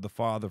of God the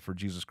Father for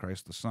Jesus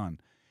Christ the Son.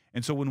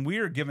 And so when we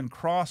are given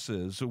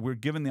crosses, we're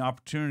given the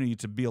opportunity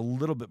to be a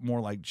little bit more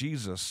like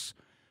Jesus.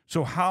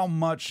 So how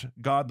much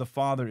God the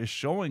Father is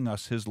showing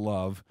us his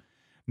love,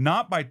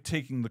 not by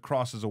taking the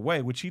crosses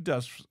away, which he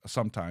does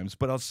sometimes,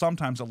 but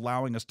sometimes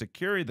allowing us to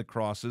carry the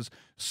crosses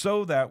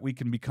so that we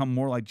can become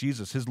more like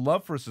Jesus. His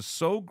love for us is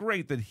so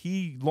great that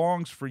he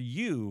longs for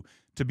you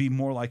to be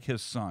more like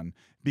his son,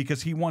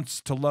 because he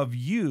wants to love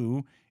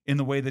you in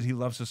the way that he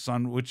loves his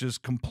son, which is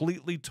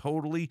completely,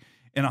 totally,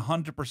 and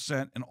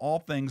 100% in all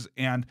things.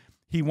 And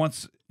he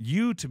wants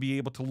you to be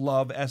able to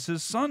love as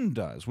his son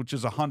does, which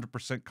is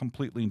 100%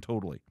 completely and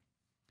totally.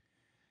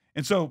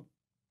 And so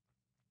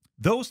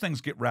those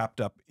things get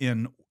wrapped up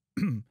in,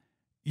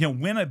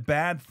 when a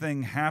bad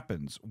thing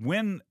happens,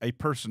 when a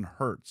person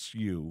hurts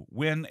you,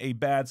 when a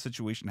bad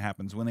situation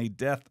happens, when a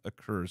death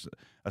occurs,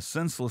 a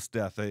senseless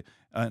death,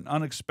 an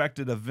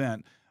unexpected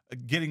event,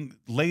 getting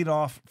laid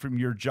off from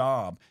your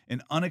job,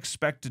 an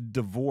unexpected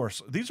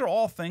divorce. These are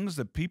all things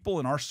that people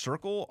in our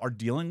circle are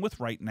dealing with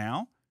right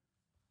now.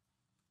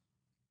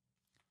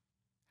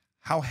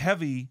 How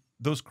heavy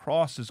those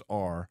crosses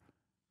are,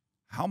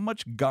 how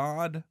much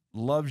God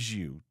loves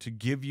you to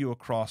give you a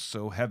cross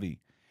so heavy.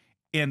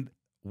 And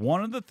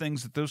one of the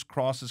things that those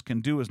crosses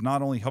can do is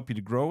not only help you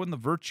to grow in the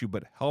virtue,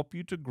 but help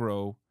you to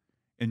grow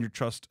in your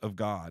trust of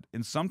God.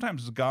 And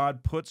sometimes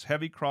God puts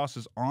heavy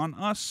crosses on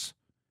us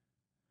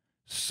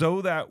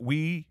so that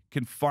we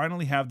can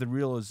finally have the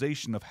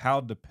realization of how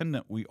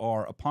dependent we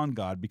are upon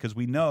God, because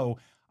we know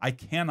I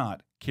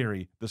cannot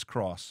carry this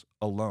cross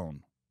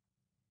alone.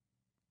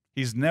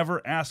 He's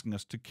never asking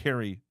us to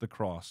carry the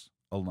cross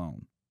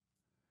alone.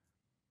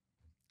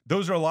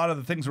 Those are a lot of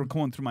the things that were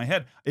going through my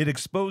head. It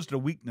exposed a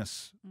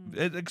weakness.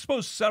 It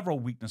exposed several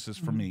weaknesses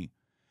for me.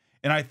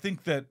 And I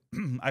think that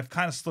I've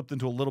kind of slipped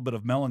into a little bit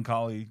of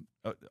melancholy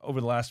over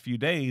the last few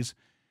days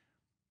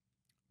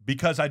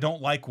because I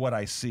don't like what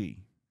I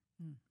see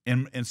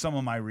in some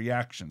of my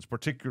reactions,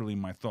 particularly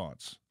my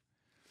thoughts.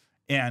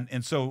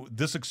 And so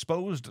this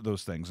exposed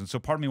those things. And so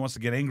part of me wants to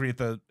get angry at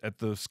the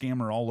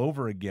scammer all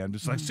over again.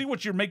 Just like, see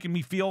what you're making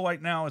me feel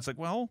right now. It's like,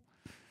 well,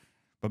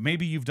 but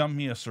maybe you've done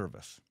me a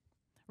service.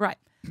 Right.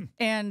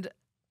 And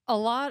a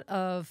lot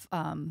of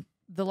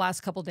the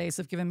last couple of days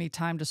have given me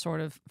time to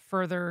sort of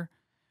further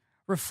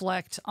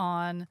reflect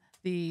on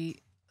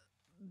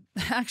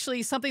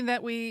actually something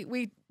that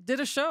we did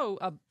a show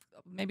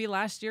maybe the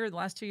last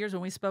 2 years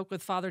when we spoke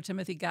with Father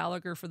Timothy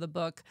Gallagher for the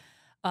book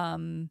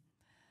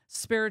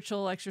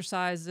Spiritual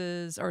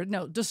Exercises,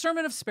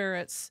 Discernment of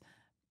Spirits,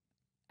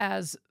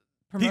 as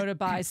promoted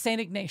by St.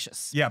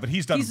 Ignatius. Yeah, but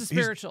he's a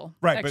spiritual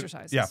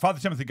exercise. Yeah, Father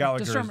Timothy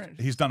Gallagher,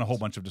 he's done a whole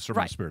bunch of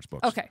Discernment of Spirits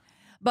books. Okay.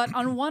 But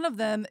on one of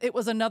them, it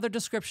was another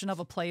description of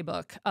a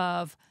playbook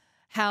of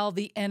how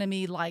the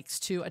enemy likes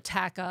to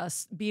attack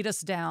us, beat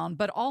us down,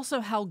 but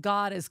also how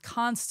God is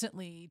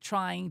constantly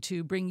trying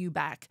to bring you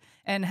back,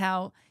 and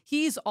how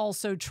he's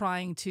also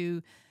trying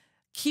to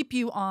keep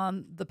you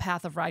on the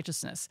path of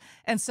righteousness.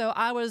 And so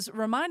I was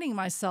reminding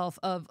myself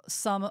of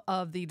some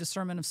of the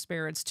discernment of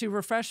spirits to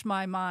refresh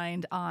my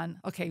mind on,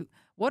 okay,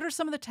 what are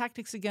some of the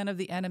tactics again of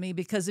the enemy?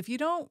 Because if you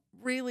don't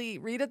really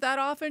read it that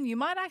often, you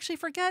might actually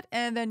forget,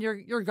 and then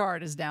your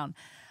guard is down.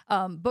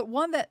 But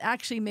one that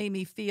actually made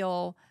me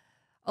feel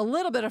a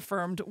little bit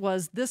affirmed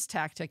was this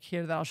tactic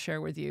here that I'll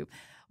share with you.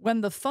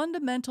 When the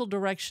fundamental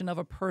direction of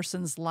a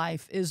person's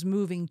life is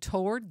moving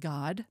toward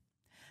God,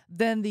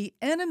 then the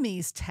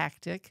enemy's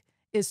tactic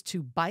is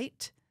to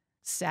bite,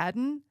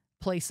 sadden,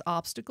 place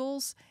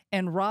obstacles,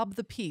 and rob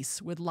the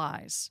peace with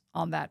lies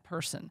on that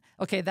person.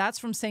 Okay, that's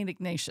from St.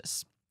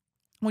 Ignatius.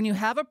 When you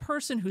have a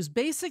person who's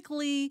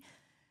basically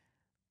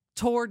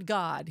toward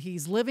God,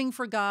 he's living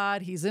for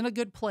God, he's in a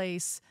good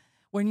place,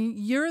 when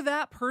you're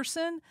that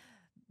person,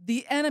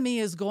 the enemy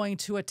is going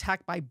to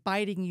attack by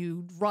biting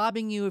you,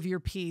 robbing you of your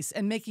peace,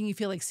 and making you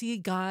feel like, see,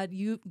 God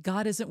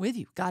isn't with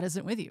you. God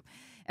isn't with you.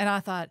 And I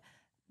thought,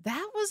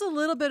 that was a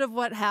little bit of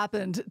what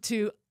happened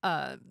to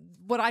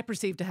what I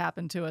perceived to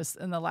happen to us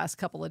in the last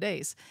couple of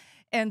days.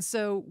 And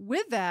so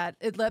with that,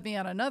 it led me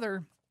on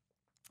another,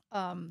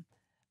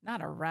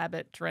 not a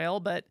rabbit trail,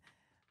 but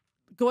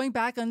going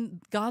back on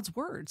God's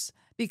words,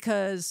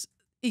 because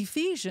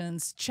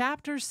Ephesians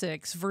chapter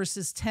 6,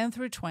 verses 10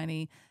 through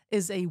 20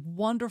 is a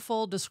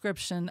wonderful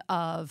description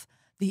of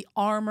the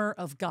armor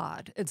of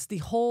God. It's the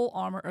whole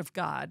armor of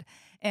God.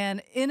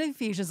 And in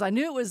Ephesians, I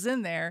knew it was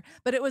in there,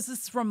 but it was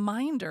this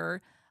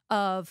reminder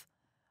of,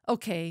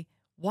 okay,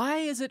 why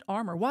is it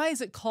armor? Why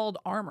is it called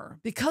armor?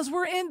 Because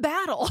we're in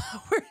battle.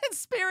 We're in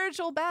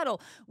spiritual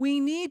battle. We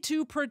need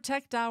to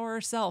protect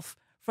ourselves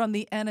from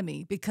the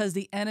enemy because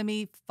the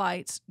enemy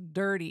fights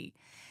dirty.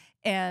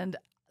 And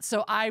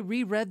so I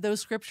reread those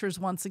scriptures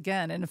once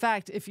again. And in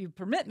fact, if you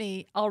permit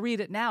me, I'll read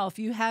it now. If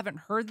you haven't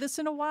heard this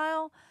in a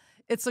while,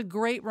 it's a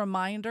great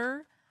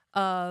reminder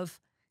of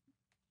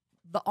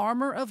the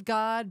armor of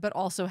God, but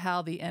also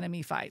how the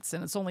enemy fights.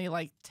 And it's only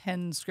like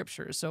 10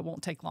 scriptures, so it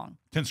won't take long.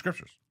 10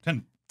 scriptures.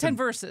 10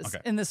 verses okay.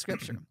 in this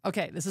scripture.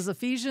 Okay, this is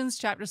Ephesians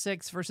chapter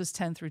 6, verses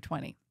 10 through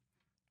 20.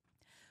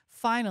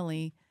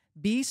 Finally,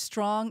 be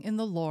strong in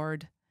the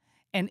Lord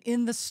and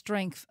in the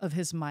strength of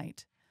his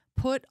might.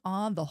 Put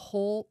on the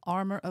whole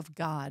armor of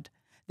God,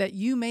 that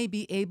you may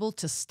be able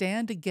to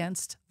stand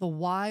against the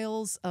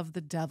wiles of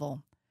the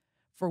devil.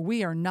 For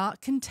we are not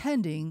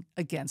contending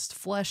against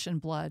flesh and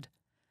blood,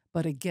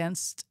 but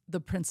against the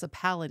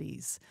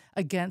principalities,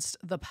 against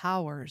the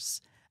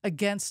powers,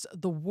 against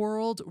the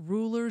world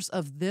rulers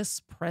of this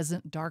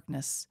present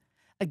darkness,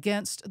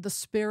 against the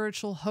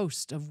spiritual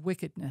host of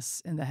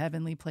wickedness in the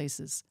heavenly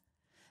places.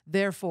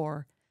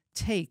 Therefore,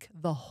 take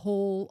the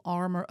whole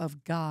armor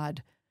of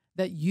God,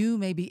 that you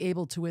may be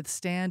able to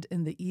withstand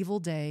in the evil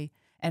day,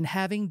 and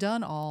having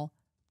done all,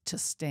 to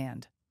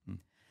stand.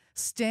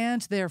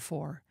 Stand,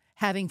 therefore,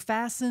 having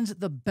fastened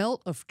the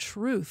belt of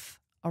truth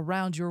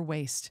around your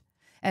waist,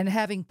 and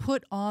having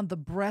put on the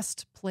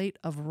breastplate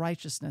of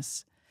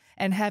righteousness,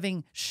 and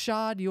having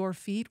shod your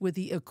feet with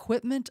the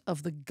equipment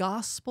of the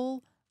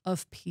gospel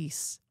of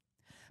peace.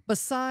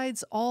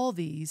 Besides all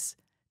these,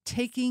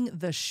 taking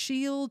the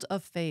shield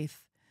of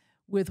faith,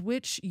 with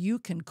which you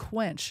can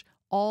quench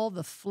all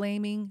the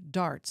flaming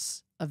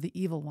darts of the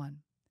evil one,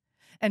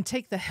 and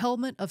take the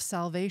helmet of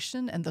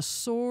salvation and the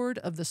sword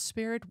of the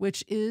Spirit,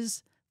 which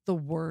is the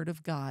word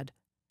of God.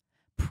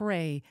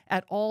 Pray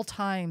at all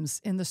times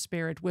in the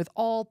Spirit with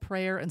all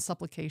prayer and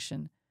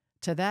supplication.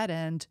 To that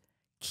end,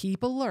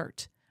 keep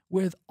alert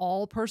with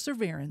all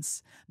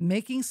perseverance,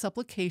 making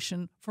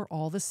supplication for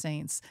all the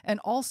saints, and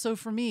also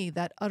for me,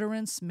 that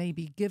utterance may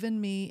be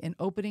given me in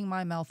opening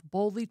my mouth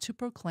boldly to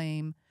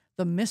proclaim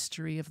the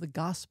mystery of the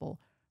gospel,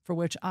 for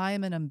which I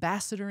am an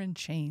ambassador in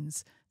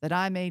chains, that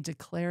I may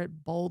declare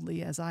it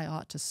boldly as I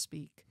ought to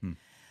speak.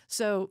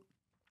 So,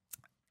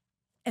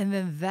 and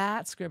then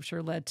that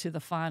scripture led to the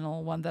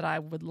final one that I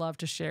would love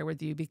to share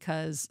with you,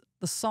 because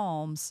the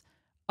Psalms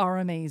are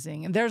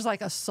amazing. And there's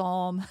like a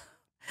psalm,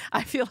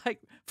 I feel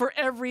like, for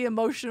every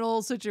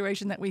emotional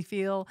situation that we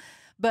feel.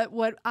 But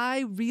what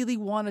I really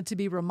wanted to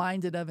be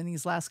reminded of in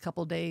these last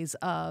couple days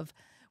of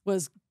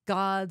was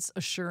God's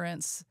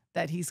assurance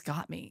that he's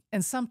got me.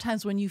 And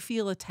sometimes when you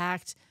feel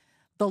attacked,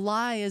 the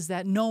lie is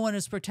that no one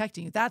is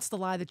protecting you. That's the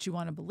lie that you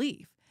want to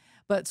believe.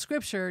 But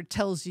scripture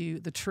tells you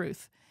the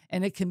truth.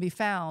 And it can be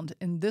found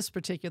in this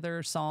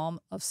particular psalm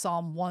of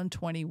Psalm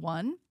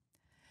 121,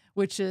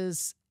 which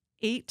is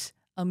 8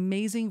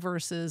 amazing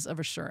verses of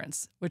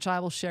assurance, which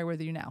I will share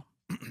with you now.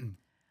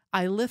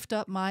 I lift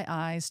up my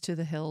eyes to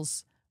the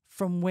hills.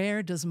 From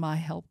where does my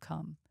help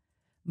come?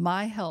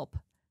 My help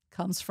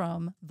comes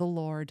from the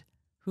Lord,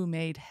 who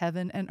made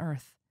heaven and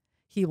earth.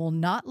 He will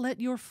not let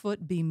your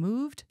foot be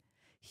moved.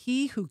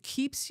 He who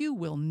keeps you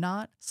will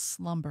not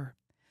slumber.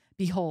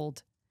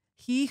 Behold,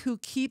 he who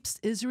keeps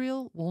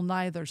Israel will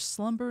neither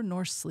slumber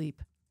nor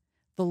sleep.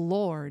 The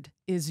Lord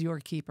is your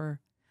keeper.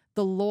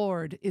 The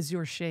Lord is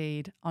your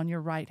shade on your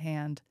right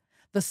hand.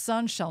 The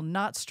sun shall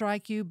not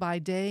strike you by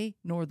day,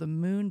 nor the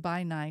moon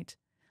by night.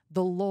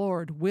 The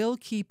Lord will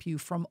keep you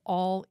from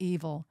all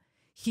evil.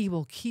 He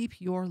will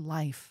keep your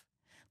life.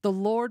 The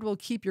Lord will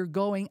keep your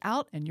going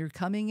out and your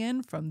coming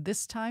in from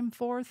this time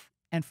forth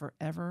and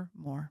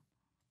forevermore.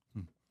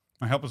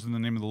 My help is in the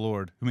name of the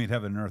Lord, who made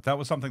heaven and earth. That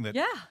was something that,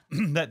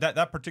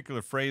 that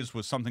particular phrase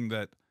was something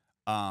that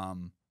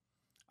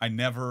I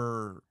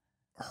never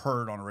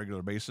heard on a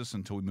regular basis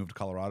until we moved to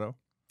Colorado.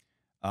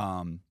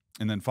 And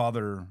then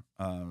Father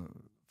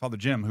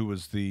Jim, who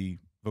was the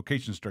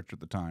vocations director at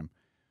the time,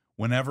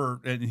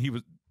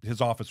 and his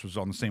office was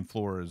on the same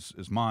floor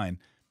as mine,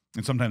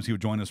 and sometimes he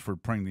would join us for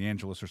praying the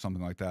Angelus or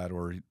something like that,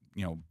 or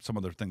some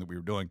other thing that we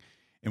were doing.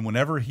 And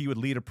whenever he would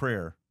lead a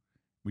prayer,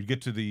 we'd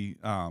get to the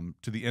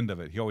end of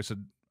it. He always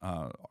said,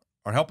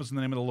 "Our help is in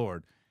the name of the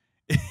Lord."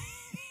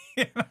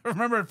 And I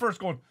remember at first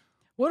going,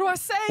 "What do I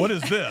say? What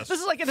is this?"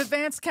 This is like an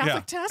advanced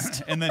Catholic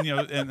test. And then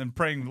and then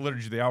praying the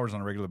Liturgy of the Hours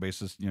on a regular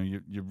basis.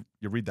 You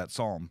read that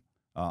psalm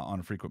on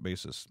a frequent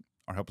basis.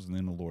 Our help is in the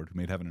name of the Lord, who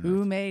made heaven and earth.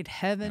 Who made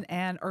heaven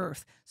and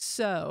earth.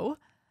 So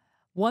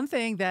One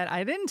thing that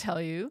I didn't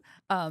tell you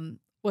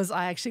was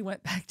I actually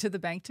went back to the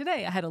bank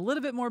today. I had a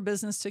little bit more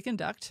business to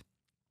conduct.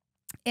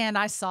 And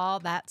I saw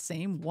that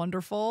same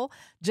wonderful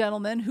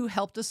gentleman who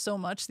helped us so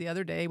much the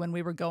other day when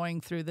we were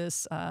going through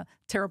this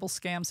terrible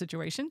scam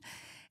situation.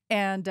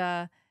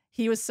 And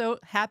he was so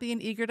happy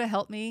and eager to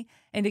help me.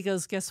 And he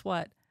goes, guess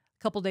what?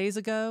 A couple days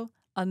ago,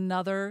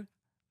 another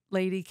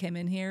lady came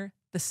in here.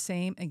 The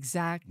same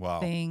exact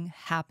thing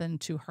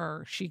happened to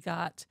her. She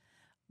got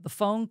the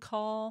phone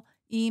call,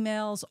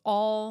 emails,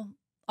 all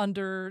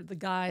under the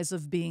guise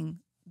of being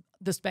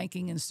this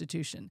banking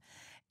institution.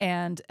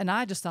 And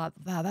I just thought,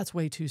 wow, that's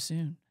way too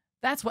soon.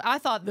 That's what I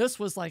thought. This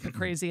was like a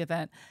crazy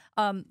event.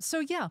 So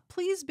yeah,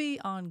 please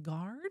be on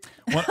guard.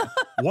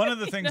 One of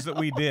the things that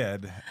we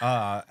did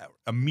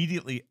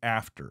immediately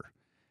after,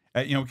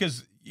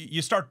 because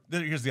you start.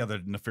 Here's the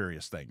other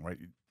nefarious thing, right?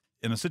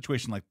 In a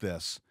situation like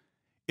this,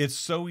 it's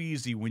so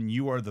easy when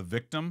you are the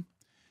victim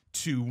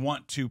to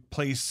want to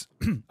place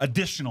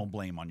additional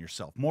blame on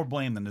yourself, more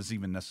blame than is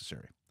even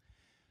necessary.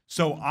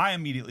 So I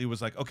immediately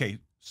was like, okay,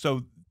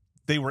 so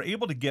they were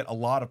able to get a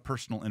lot of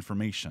personal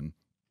information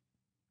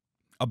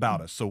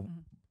about us. So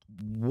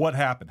what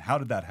happened? How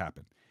did that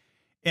happen?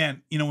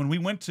 And, when we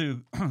went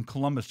to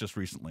Columbus just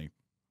recently,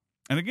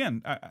 and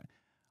again,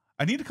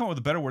 I need to come up with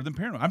a better word than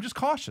paranoid. I'm just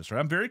cautious, right?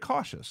 I'm very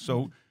cautious.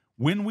 So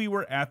when we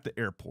were at the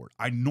airport,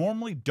 I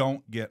normally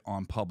don't get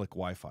on public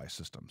Wi-Fi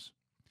systems.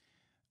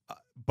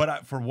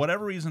 But for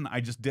whatever reason, I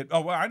just did.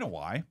 Oh, well, I know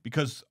why.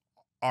 Because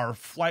our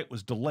flight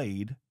was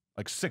delayed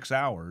like 6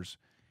 hours.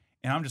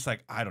 And I'm just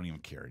like, I don't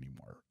even care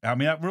anymore. I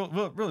mean, that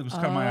really was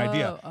kind of my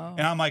idea.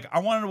 And I'm like, I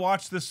wanted to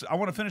watch this. I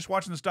want to finish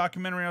watching this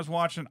documentary I was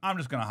watching. I'm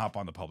just going to hop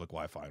on the public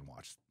Wi-Fi and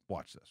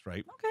watch this, right?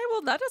 Okay,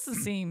 well, that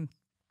doesn't seem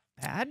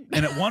bad.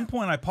 And at one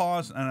point, I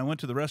paused and I went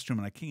to the restroom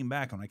and I came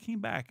back. When I came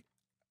back,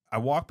 I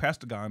walked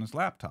past a guy on his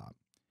laptop.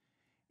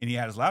 And he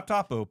had his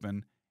laptop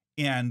open.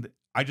 And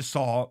I just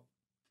saw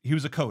he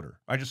was a coder.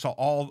 I just saw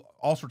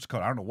all sorts of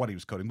code. I don't know what he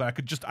was coding, but I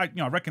could just I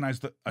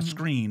recognized a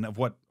screen of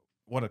what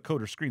a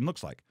coder screen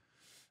looks like.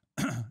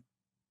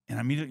 And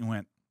I immediately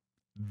went,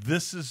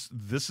 this is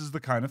the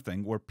kind of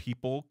thing where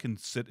people can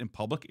sit in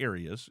public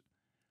areas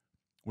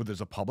where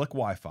there's a public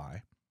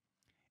Wi-Fi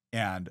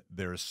and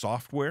there is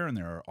software and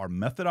there are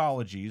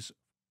methodologies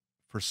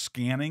for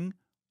scanning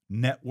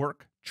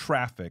network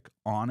traffic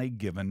on a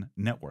given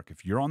network.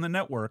 If you're on the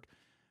network,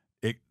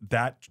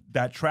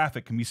 that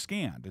traffic can be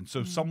scanned. And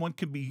so someone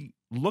could be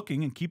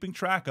looking and keeping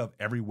track of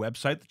every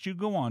website that you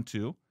go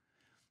onto,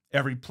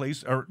 every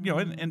place, or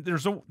and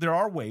there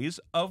are ways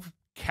of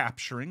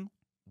capturing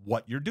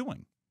what you're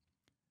doing.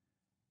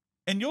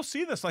 And you'll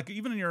see this like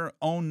even in your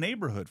own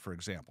neighborhood, for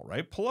example,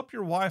 right? Pull up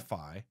your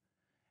Wi-Fi.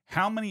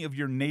 How many of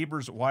your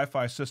neighbors'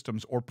 Wi-Fi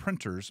systems or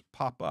printers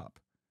pop up?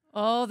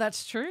 Oh,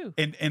 that's true.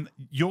 And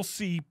you'll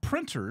see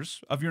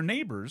printers of your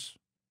neighbors,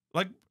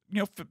 like,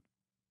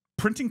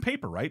 printing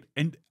paper, right?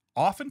 And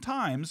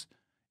oftentimes,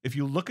 if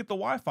you look at the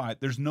Wi-Fi,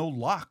 there's no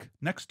lock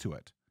next to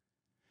it.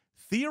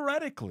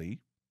 Theoretically,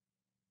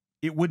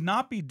 it would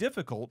not be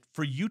difficult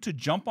for you to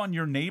jump on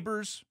your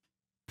neighbor's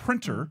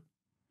printer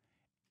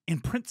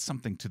and print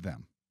something to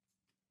them.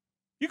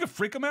 You could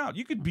freak them out.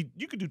 You could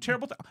do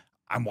terrible things.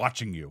 I'm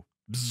watching you.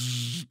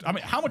 Bzzzt. I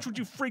mean, how much would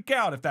you freak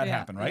out if that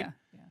happened, right?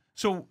 Yeah.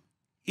 So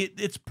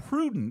it's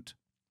prudent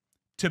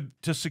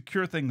to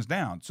secure things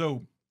down.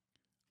 So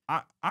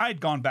I had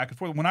gone back and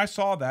forth. When I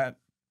saw that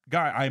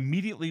guy, I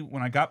immediately,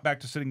 when I got back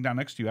to sitting down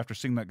next to you after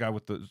seeing that guy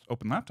with the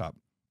open laptop,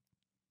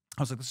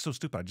 I was like, this is so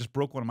stupid. I just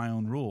broke one of my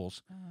own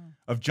rules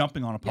of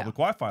jumping on a public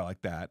Wi-Fi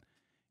like that.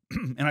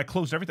 And I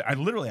closed everything.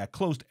 I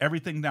closed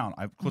everything down.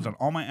 I closed on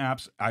all my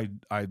apps.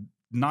 I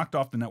knocked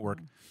off the network,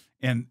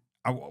 and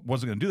I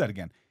wasn't going to do that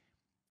again.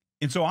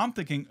 And so I'm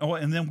thinking,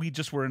 and then we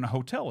just were in a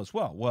hotel as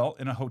well. Well,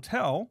 in a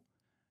hotel,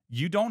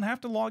 you don't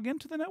have to log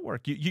into the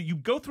network. You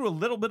go through a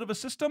little bit of a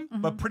system,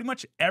 but pretty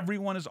much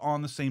everyone is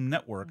on the same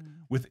network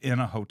within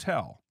a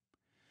hotel.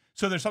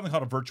 So there's something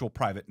called a virtual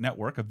private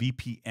network, a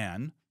VPN,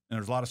 and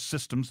there's a lot of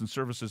systems and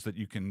services that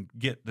you can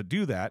get to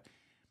do that.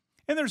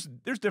 And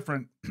there's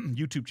different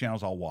YouTube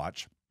channels I'll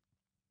watch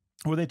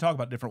where they talk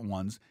about different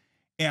ones.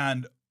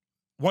 And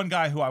one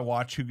guy who I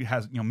watch who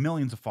has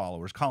millions of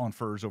followers, Colin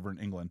Furze over in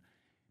England,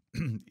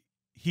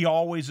 he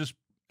always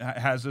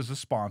has as a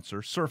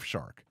sponsor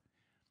Surfshark.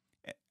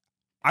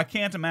 I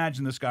can't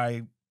imagine this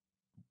guy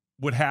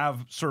would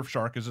have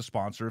Surfshark as a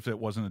sponsor if it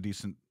wasn't a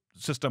decent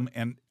system.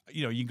 And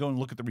you can go and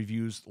look at the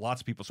reviews,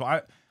 lots of people. So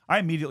I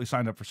immediately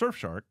signed up for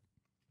Surfshark.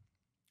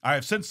 I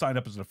have since signed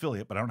up as an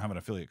affiliate, but I don't have an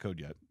affiliate code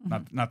yet.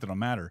 Not that it'll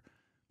matter.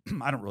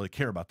 I don't really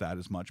care about that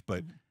as much.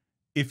 But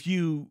if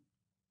you're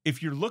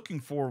looking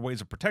for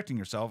ways of protecting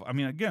yourself, I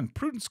mean, again,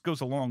 prudence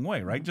goes a long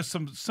way, right? Just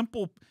some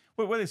simple,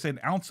 what do they say? An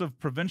ounce of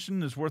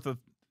prevention is worth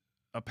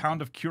a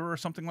pound of cure or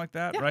something like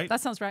that, right?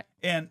 That sounds right.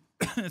 And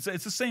it's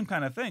the same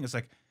kind of thing. It's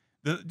like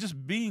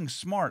just being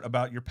smart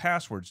about your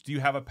passwords. Do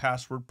you have a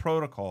password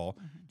protocol?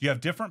 Do you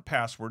have different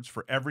passwords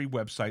for every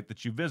website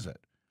that you visit?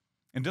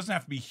 It doesn't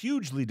have to be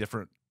hugely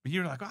different.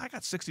 You're like, I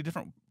got 60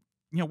 different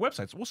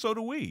websites. Well, so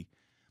do we.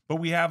 But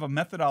we have a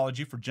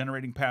methodology for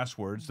generating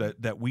passwords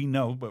that we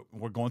know, but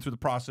we're going through the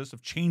process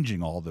of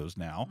changing all those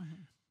now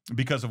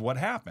because of what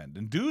happened,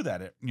 and do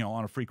that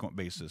on a frequent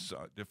basis.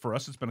 For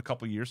us, it's been a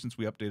couple of years since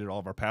we updated all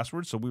of our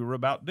passwords, so we were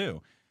about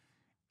due.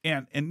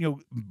 And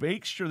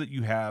make sure that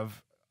you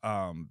have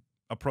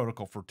a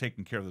protocol for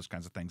taking care of those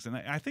kinds of things. And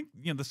I think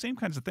the same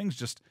kinds of things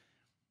just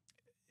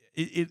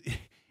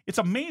it's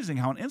amazing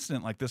how an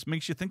incident like this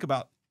makes you think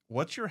about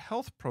what's your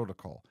health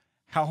protocol.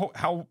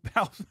 How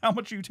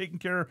much are you taking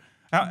care of?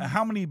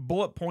 How many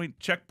bullet point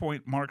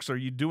checkpoint marks are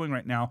you doing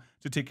right now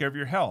to take care of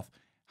your health?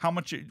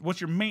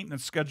 What's your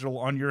maintenance schedule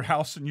on your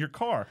house and your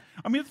car?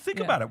 I mean, think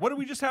about it. What did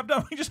we just have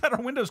done? We just had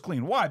our windows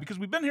cleaned. Why? Because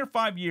we've been here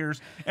 5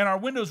 years and our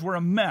windows were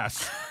a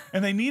mess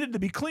and they needed to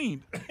be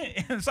cleaned.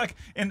 And it's like,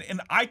 and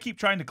I keep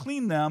trying to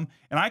clean them,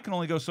 and I can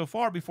only go so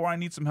far before I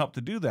need some help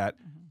to do that.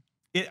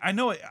 I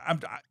know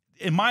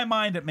in my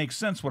mind it makes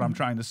sense what I'm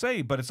trying to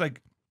say, but it's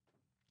like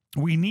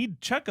we need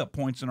checkup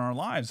points in our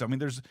lives. I mean,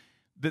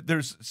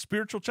 there's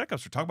spiritual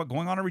checkups. We're talking about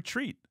going on a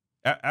retreat.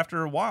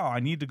 After a while, I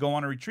need to go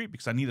on a retreat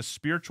because I need a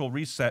spiritual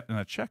reset and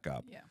a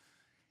checkup. Yeah.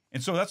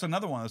 And so that's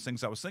another one of those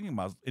things I was thinking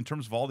about in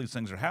terms of all these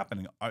things that are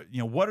happening.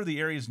 What are the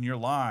areas in your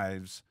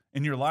life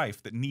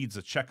that needs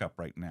a checkup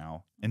right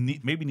now and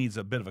maybe needs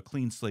a bit of a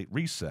clean slate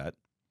reset?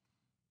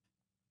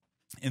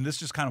 And this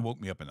just kind of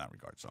woke me up in that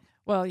regard. So,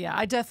 well, yeah,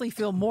 I definitely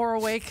feel more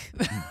awake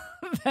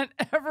than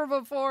ever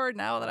before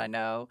now that I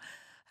know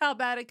how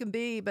bad it can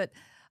be. But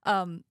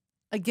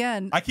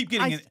again, I keep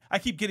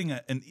getting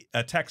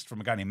a text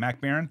from a guy named Mac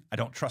Barron. I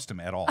don't trust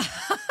him at all.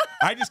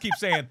 I just keep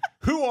saying,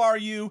 "Who are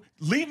you?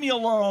 Leave me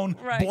alone."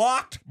 Right.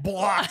 Blocked.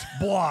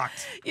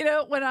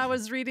 When I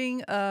was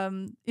reading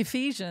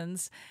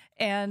Ephesians,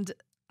 and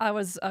I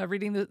was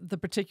reading the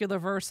particular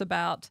verse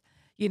about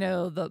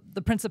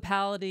the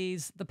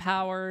principalities, the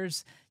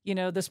powers,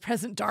 this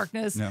present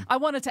darkness. Yeah. I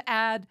wanted to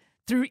add,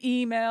 through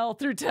email,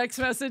 through text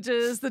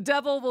messages, the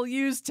devil will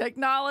use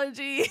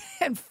technology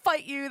and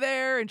fight you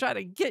there and try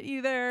to get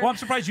you there. Well, I'm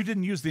surprised you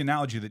didn't use the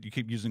analogy that you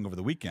keep using over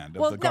the weekend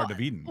of the Garden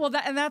of Eden. Well,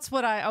 that's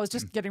what I was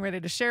just getting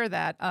ready to share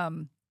that.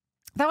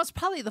 That was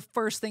probably the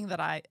first thing that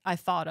I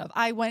thought of.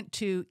 I went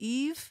to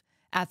Eve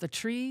at the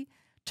tree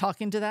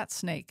talking to that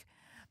snake,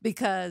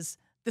 because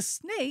the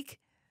snake,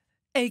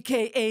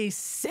 a.k.a.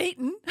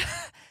 Satan,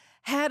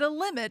 had a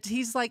limit.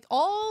 He's like,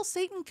 all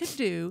Satan could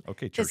do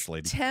is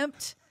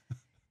tempt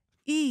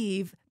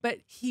Eve, but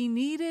he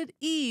needed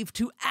Eve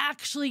to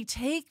actually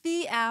take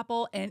the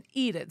apple and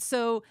eat it.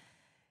 So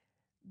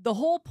the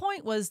whole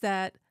point was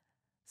that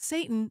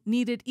Satan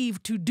needed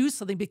Eve to do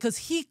something because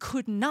he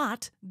could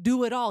not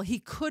do it all. He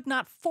could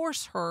not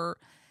force her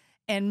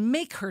and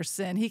make her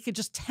sin. He could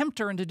just tempt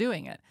her into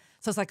doing it.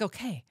 So it's like,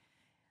 okay,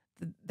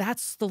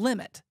 that's the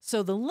limit.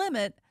 So the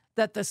limit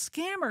that the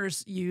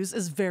scammers use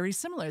is very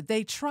similar.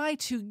 They try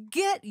to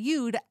get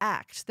you to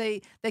act.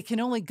 They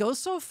can only go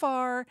so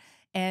far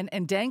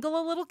and dangle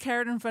a little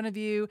carrot in front of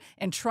you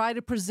and try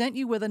to present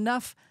you with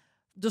enough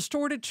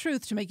distorted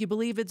truth to make you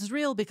believe it's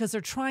real, because they're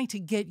trying to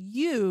get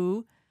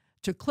you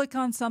to click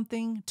on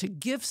something, to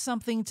give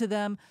something to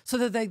them, so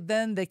that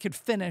they could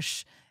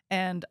finish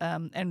and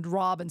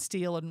rob and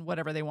steal and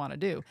whatever they want to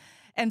do.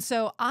 And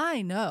so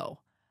I know,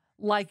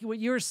 like what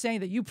you're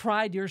saying, that you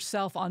pride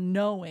yourself on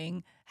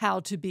knowing how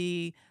to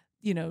be,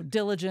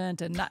 diligent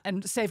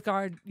and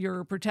safeguard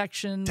your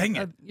protection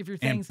of your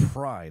things. And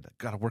pride.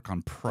 Got to work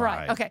on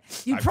pride. Okay.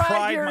 You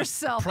pride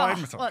yourself.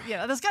 Myself.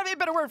 Well, there's got to be a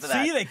better word for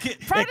that.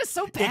 Pride is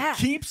so bad. It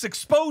keeps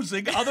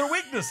exposing other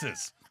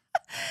weaknesses.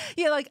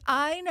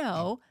 I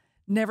know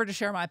never to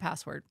share my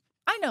password.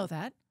 I know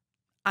that.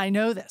 I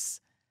know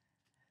this.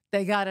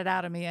 They got it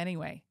out of me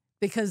anyway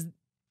because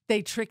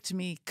they tricked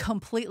me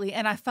completely.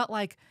 And I felt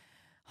like,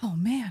 oh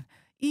man,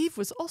 Eve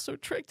was also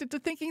tricked into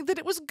thinking that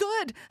it was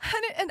good.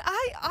 And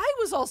I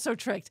was also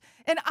tricked.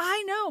 And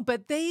I know,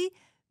 but they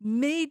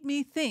made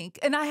me think.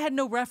 And I had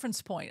no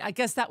reference point. I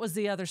guess that was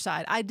the other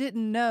side. I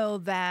didn't know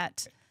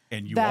that.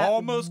 And you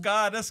almost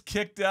got us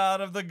kicked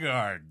out of the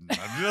garden.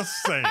 I'm just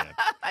saying.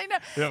 I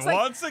know.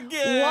 Once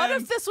again. What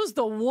if this was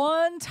the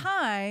one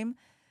time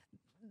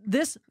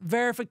this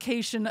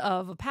verification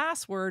of a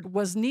password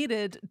was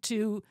needed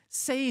to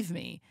save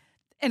me?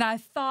 And I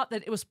thought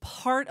that it was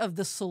part of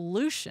the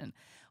solution.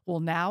 Well,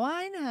 now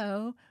I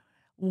know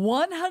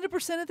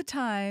 100% of the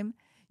time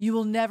you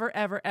will never,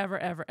 ever, ever,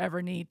 ever,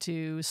 ever need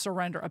to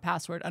surrender a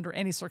password under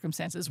any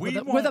circumstances with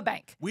a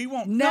bank. We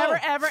won't. Never,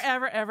 ever,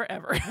 ever, ever,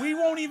 ever. We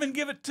won't even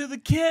give it to the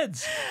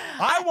kids.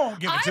 I won't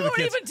give it to the kids.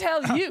 I won't even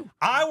tell you.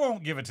 I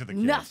won't give it to the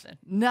kids.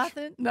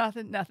 Nothing.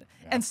 Yeah.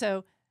 And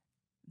so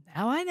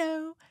now I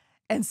know.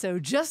 And so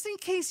just in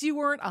case you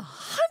weren't 100%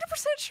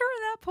 sure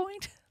at that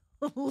point,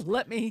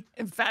 let me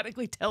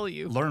emphatically tell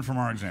you. Learn from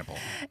our example.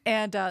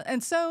 And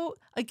so,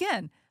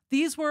 again,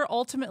 these were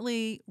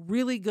ultimately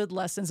really good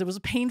lessons. It was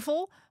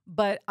painful,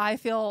 but I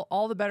feel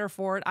all the better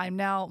for it. I'm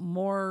now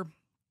going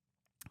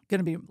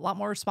to be a lot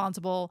more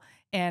responsible,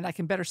 and I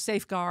can better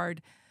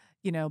safeguard,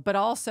 but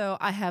also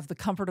I have the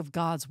comfort of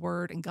God's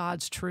word and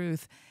God's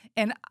truth.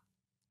 And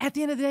at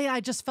the end of the day,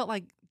 I just felt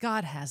like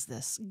God has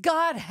this.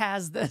 God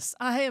has this.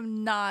 I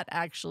am not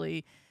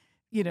actually,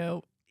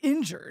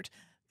 injured.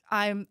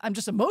 I'm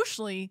just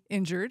emotionally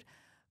injured,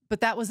 but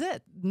that was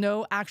it.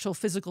 No actual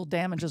physical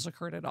damages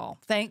occurred at all.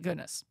 Thank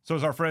goodness. So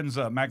as our friends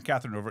Matt and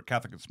Catherine over at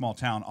Catholic in Small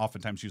Town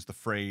oftentimes use the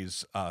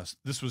phrase,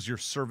 this was your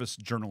service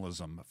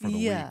journalism for the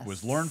week,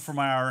 was learn from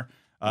our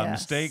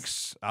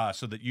mistakes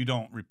so that you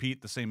don't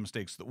repeat the same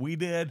mistakes that we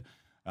did.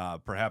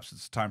 Perhaps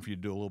it's time for you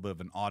to do a little bit of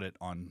an audit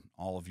on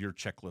all of your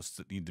checklists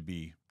that need to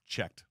be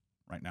checked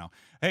right now.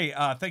 Hey,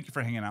 thank you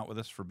for hanging out with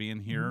us, for being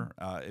here.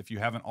 If you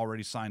haven't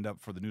already signed up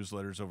for the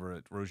newsletters over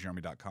at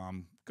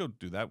rosaryarmy.com, go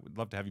do that. We'd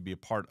love to have you be a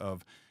part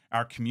of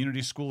our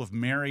community. School of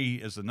Mary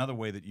is another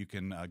way that you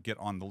can get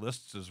on the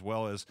lists, as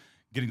well as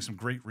getting some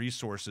great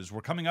resources. We're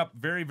coming up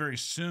very, very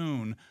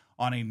soon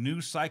on a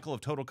new cycle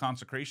of total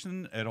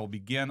consecration. It'll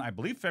begin, I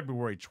believe,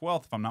 February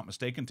 12th, if I'm not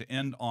mistaken, to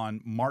end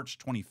on March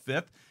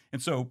 25th.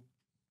 And so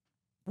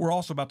we're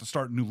also about to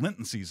start a new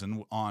Lenten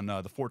season on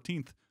the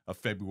 14th of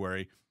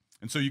February.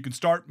 And so you can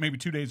start maybe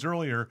 2 days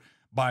earlier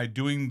by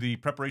doing the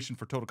preparation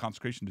for total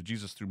consecration to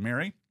Jesus through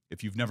Mary.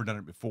 If you've never done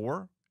it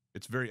before,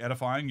 it's very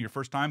edifying your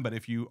first time. But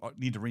if you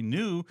need to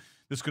renew,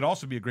 this could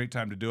also be a great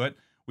time to do it.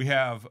 We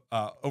have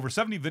over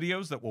 70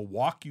 videos that will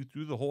walk you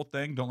through the whole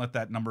thing. Don't let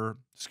that number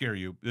scare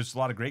you. There's a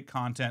lot of great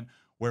content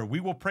where we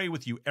will pray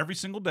with you every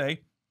single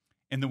day.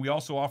 And then we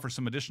also offer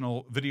some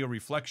additional video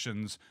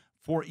reflections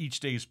for each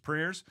day's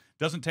prayers.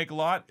 Doesn't take a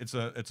lot. It's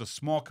a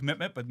small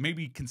commitment, but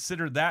maybe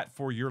consider that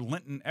for your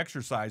Lenten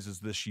exercises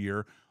this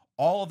year.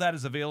 All of that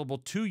is available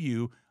to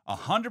you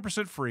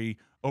 100% free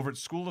over at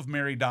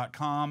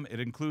schoolofmary.com. It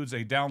includes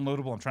a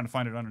downloadable, I'm trying to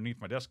find it underneath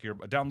my desk here,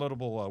 a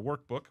downloadable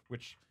workbook,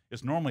 which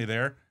is normally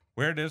there.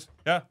 Where it is?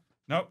 Yeah.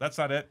 No, that's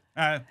not it.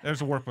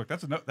 There's a workbook.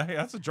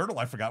 That's a journal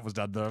I forgot was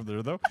down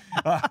there, though.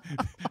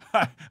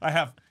 I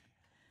have...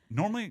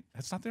 Normally,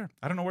 it's not there.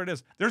 I don't know where it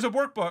is. There's a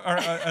workbook, or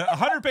a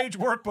 100-page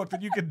workbook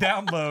that you can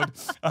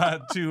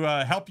download to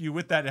help you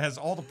with that. It has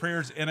all the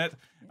prayers in it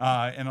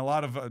and a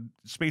lot of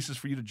spaces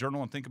for you to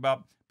journal and think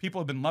about.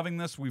 People have been loving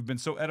this. We've been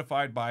so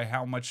edified by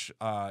how much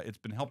it's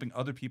been helping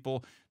other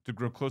people to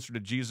grow closer to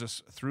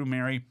Jesus through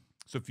Mary.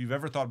 So if you've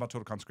ever thought about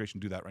total consecration,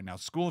 do that right now.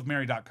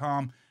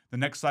 Schoolofmary.com. The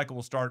next cycle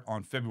will start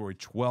on February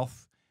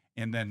 12th.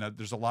 And then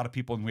there's a lot of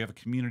people, and we have a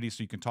community,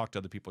 so you can talk to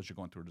other people as you're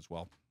going through it as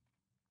well.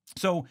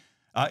 So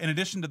in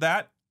addition to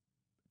that,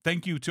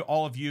 thank you to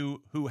all of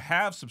you who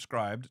have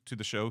subscribed to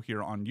the show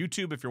here on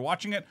YouTube, if you're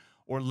watching it,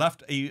 or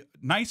left a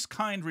nice,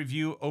 kind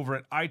review over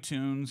at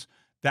iTunes.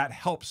 That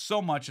helps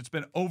so much. It's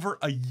been over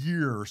a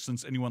year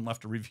since anyone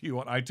left a review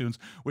on iTunes,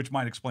 which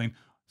might explain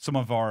some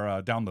of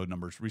our download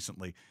numbers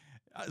recently.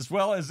 As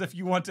well as if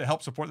you want to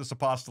help support this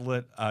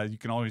apostolate, you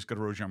can always go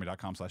to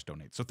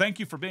rosaryarmy.com/donate. So thank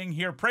you for being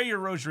here. Pray your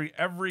rosary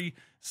every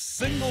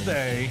single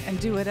day. And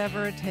do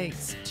whatever it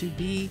takes to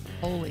be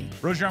holy.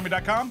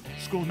 rosaryarmy.com,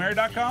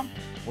 schoolofmary.com.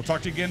 We'll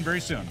talk to you again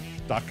very soon.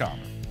 .com.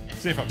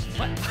 See you, folks.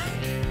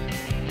 What?